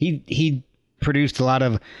 He produced a lot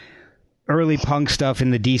of early punk stuff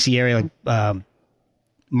in the DC area, like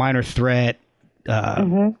Minor Threat,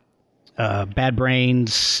 Bad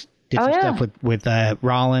Brains, did some stuff with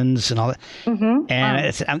Rollins and all that. Mm-hmm. And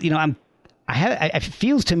it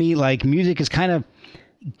feels to me like music is kind of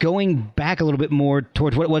going back a little bit more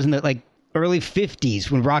towards what it was in the like early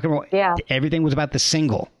 50s when rock and roll, everything was about the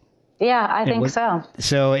single. Yeah, I think so.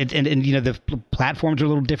 So the platforms are a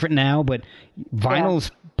little different now, but vinyl's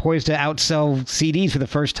poised to outsell CDs for the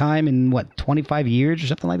first time in 25 years or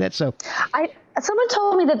something like that. So someone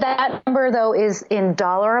told me that number though is in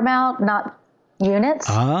dollar amount, not units.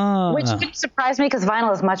 Which didn't surprise me because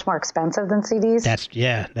vinyl is much more expensive than CDs.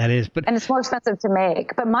 That is. And it's more expensive to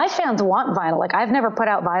make. But my fans want vinyl. Like I've never put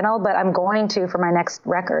out vinyl, but I'm going to for my next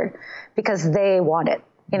record because they want it.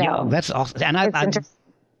 Yeah, that's awesome. And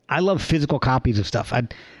I love physical copies of stuff. I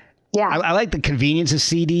like the convenience of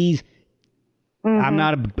CDs. Mm-hmm.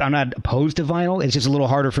 I'm not opposed to vinyl. It's just a little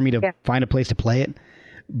harder for me to find a place to play it.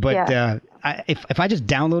 But if I just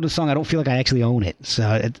download a song, I don't feel like I actually own it.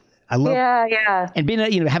 So I love and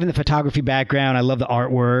being having the photography background. I love the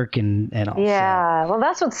artwork and all. Yeah, well,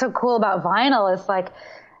 that's what's so cool about vinyl is like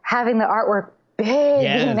having the artwork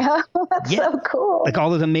big. That's so cool. Like all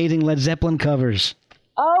those amazing Led Zeppelin covers.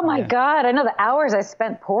 Oh my God. I know the hours I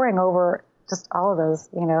spent poring over just all of those,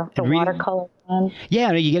 the watercolor one.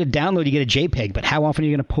 Yeah. You get a download, you get a JPEG, but how often are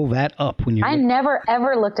you going to pull that up when you're... I never,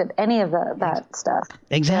 ever looked at any of that stuff.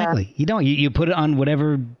 Exactly. Yeah. You don't. You put it on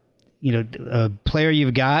whatever a player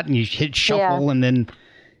you've got and you hit shuffle and then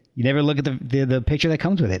you never look at the picture that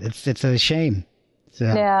comes with it. It's a shame. So,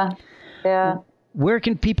 yeah. Where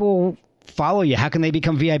can people follow you? How can they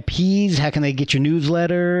become VIPs? How can they get your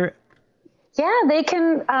newsletter? Yeah, they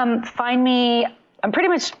can find me. I'm pretty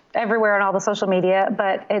much everywhere on all the social media,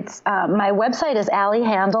 but it's my website is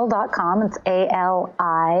alihandal.com. It's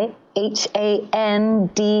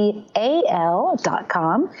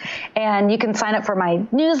ALIHANDAL.com. And you can sign up for my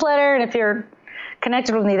newsletter. And if you're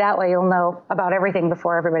connected with me that way, you'll know about everything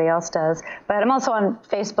before everybody else does. But I'm also on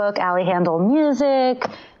Facebook, Ali Handal Music,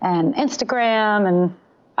 and Instagram. And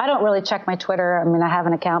I don't really check my Twitter. I mean, I have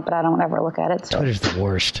an account, but I don't ever look at it. So. Twitter's the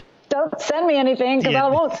worst. Don't send me anything because I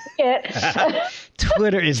won't see it.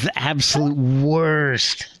 Twitter is the absolute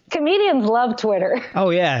worst. Comedians love Twitter.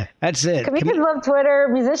 Oh, yeah. That's it. Comedians love Twitter.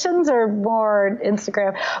 Musicians are more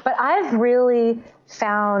Instagram. But I've really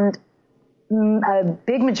found a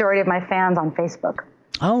big majority of my fans on Facebook.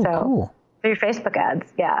 Oh, cool. Through Facebook ads.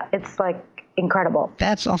 Yeah. It's like incredible.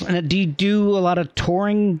 That's awesome. And do you do a lot of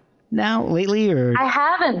touring now lately, or? I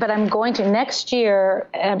haven't, but I'm going to next year,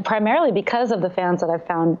 and primarily because of the fans that I've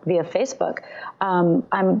found via Facebook.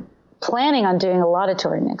 I'm planning on doing a lot of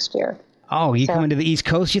touring next year. Oh, you coming to the East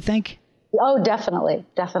Coast, you think? Oh, definitely.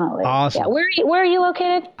 Awesome. Yeah. Where are you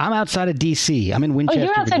located? I'm outside of D.C. I'm in Winchester. Oh,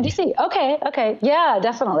 you're outside D.C. Okay. Yeah,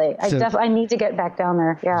 definitely. I need to get back down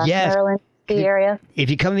there. Yeah. Yes. Maryland, the area. If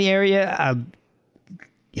you come to the area,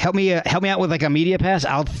 help me out with like a media pass.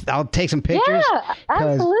 I'll take some pictures. Yeah,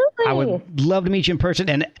 absolutely. I would love to meet you in person.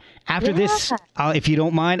 And after this, if you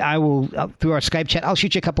don't mind, I will through our Skype chat. I'll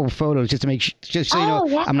shoot you a couple of photos just to make just so you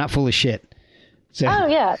know I'm not full of shit. So. Oh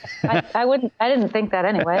yeah, I wouldn't. I didn't think that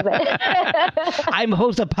anyway. But I'm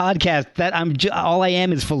host of a podcast that all I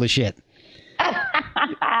am is full of shit.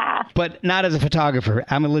 But not as a photographer.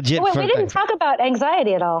 I'm a legit. Wait, we didn't talk about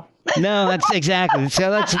anxiety at all. No, that's exactly.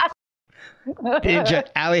 So that's.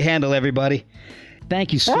 Ali Handal, everybody.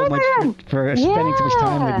 Thank you so much for spending so much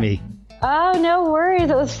time with me. Oh, no worries.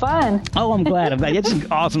 It was fun. Oh, I'm glad. It's some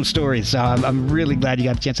awesome stories, so I'm really glad you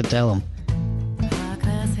got a chance to tell them.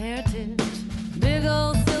 High-class heritage, big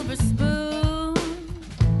old silver spoon,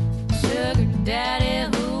 sugar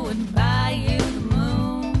daddy who would buy you the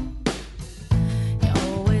moon. You're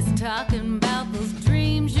always talking about those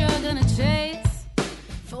dreams you're gonna chase.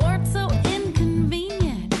 For it's so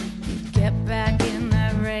inconvenient, you get back in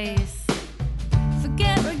that race.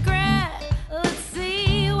 Forget regret, let's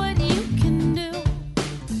see what you can do.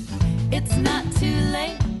 It's not too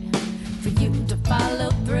late for you to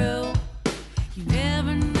follow through. You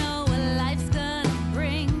never know what life's gonna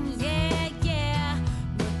bring, yeah.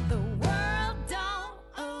 But the world don't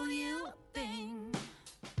owe you a thing.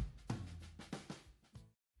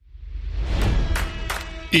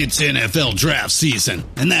 It's NFL draft season,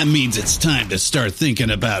 and that means it's time to start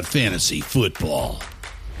thinking about fantasy football.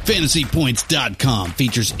 FantasyPoints.com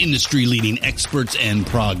features industry-leading experts and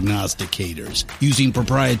prognosticators using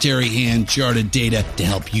proprietary hand-charted data to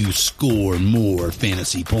help you score more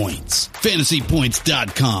fantasy points.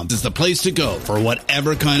 FantasyPoints.com is the place to go for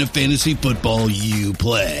whatever kind of fantasy football you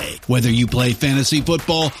play. Whether you play fantasy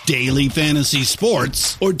football, daily fantasy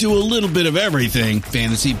sports, or do a little bit of everything,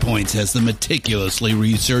 Fantasy Points has the meticulously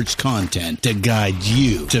researched content to guide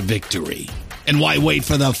you to victory. And why wait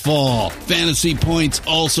for the fall? Fantasy Points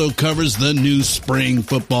also covers the new spring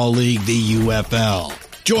football league, the UFL.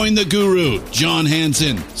 Join the guru, John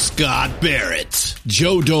Hansen, Scott Barrett,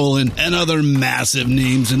 Joe Dolan, and other massive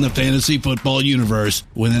names in the fantasy football universe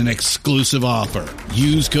with an exclusive offer.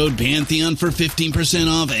 Use code Pantheon for 15%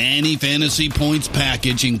 off any Fantasy Points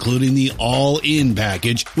package, including the all-in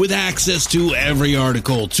package, with access to every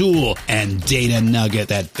article, tool, and data nugget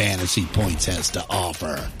that Fantasy Points has to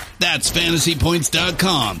offer. That's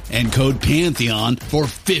FantasyPoints.com and code Pantheon for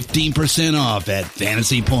 15% off at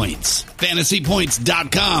Fantasy Points.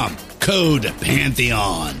 FantasyPoints.com, code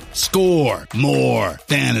Pantheon. Score more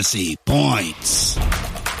fantasy points.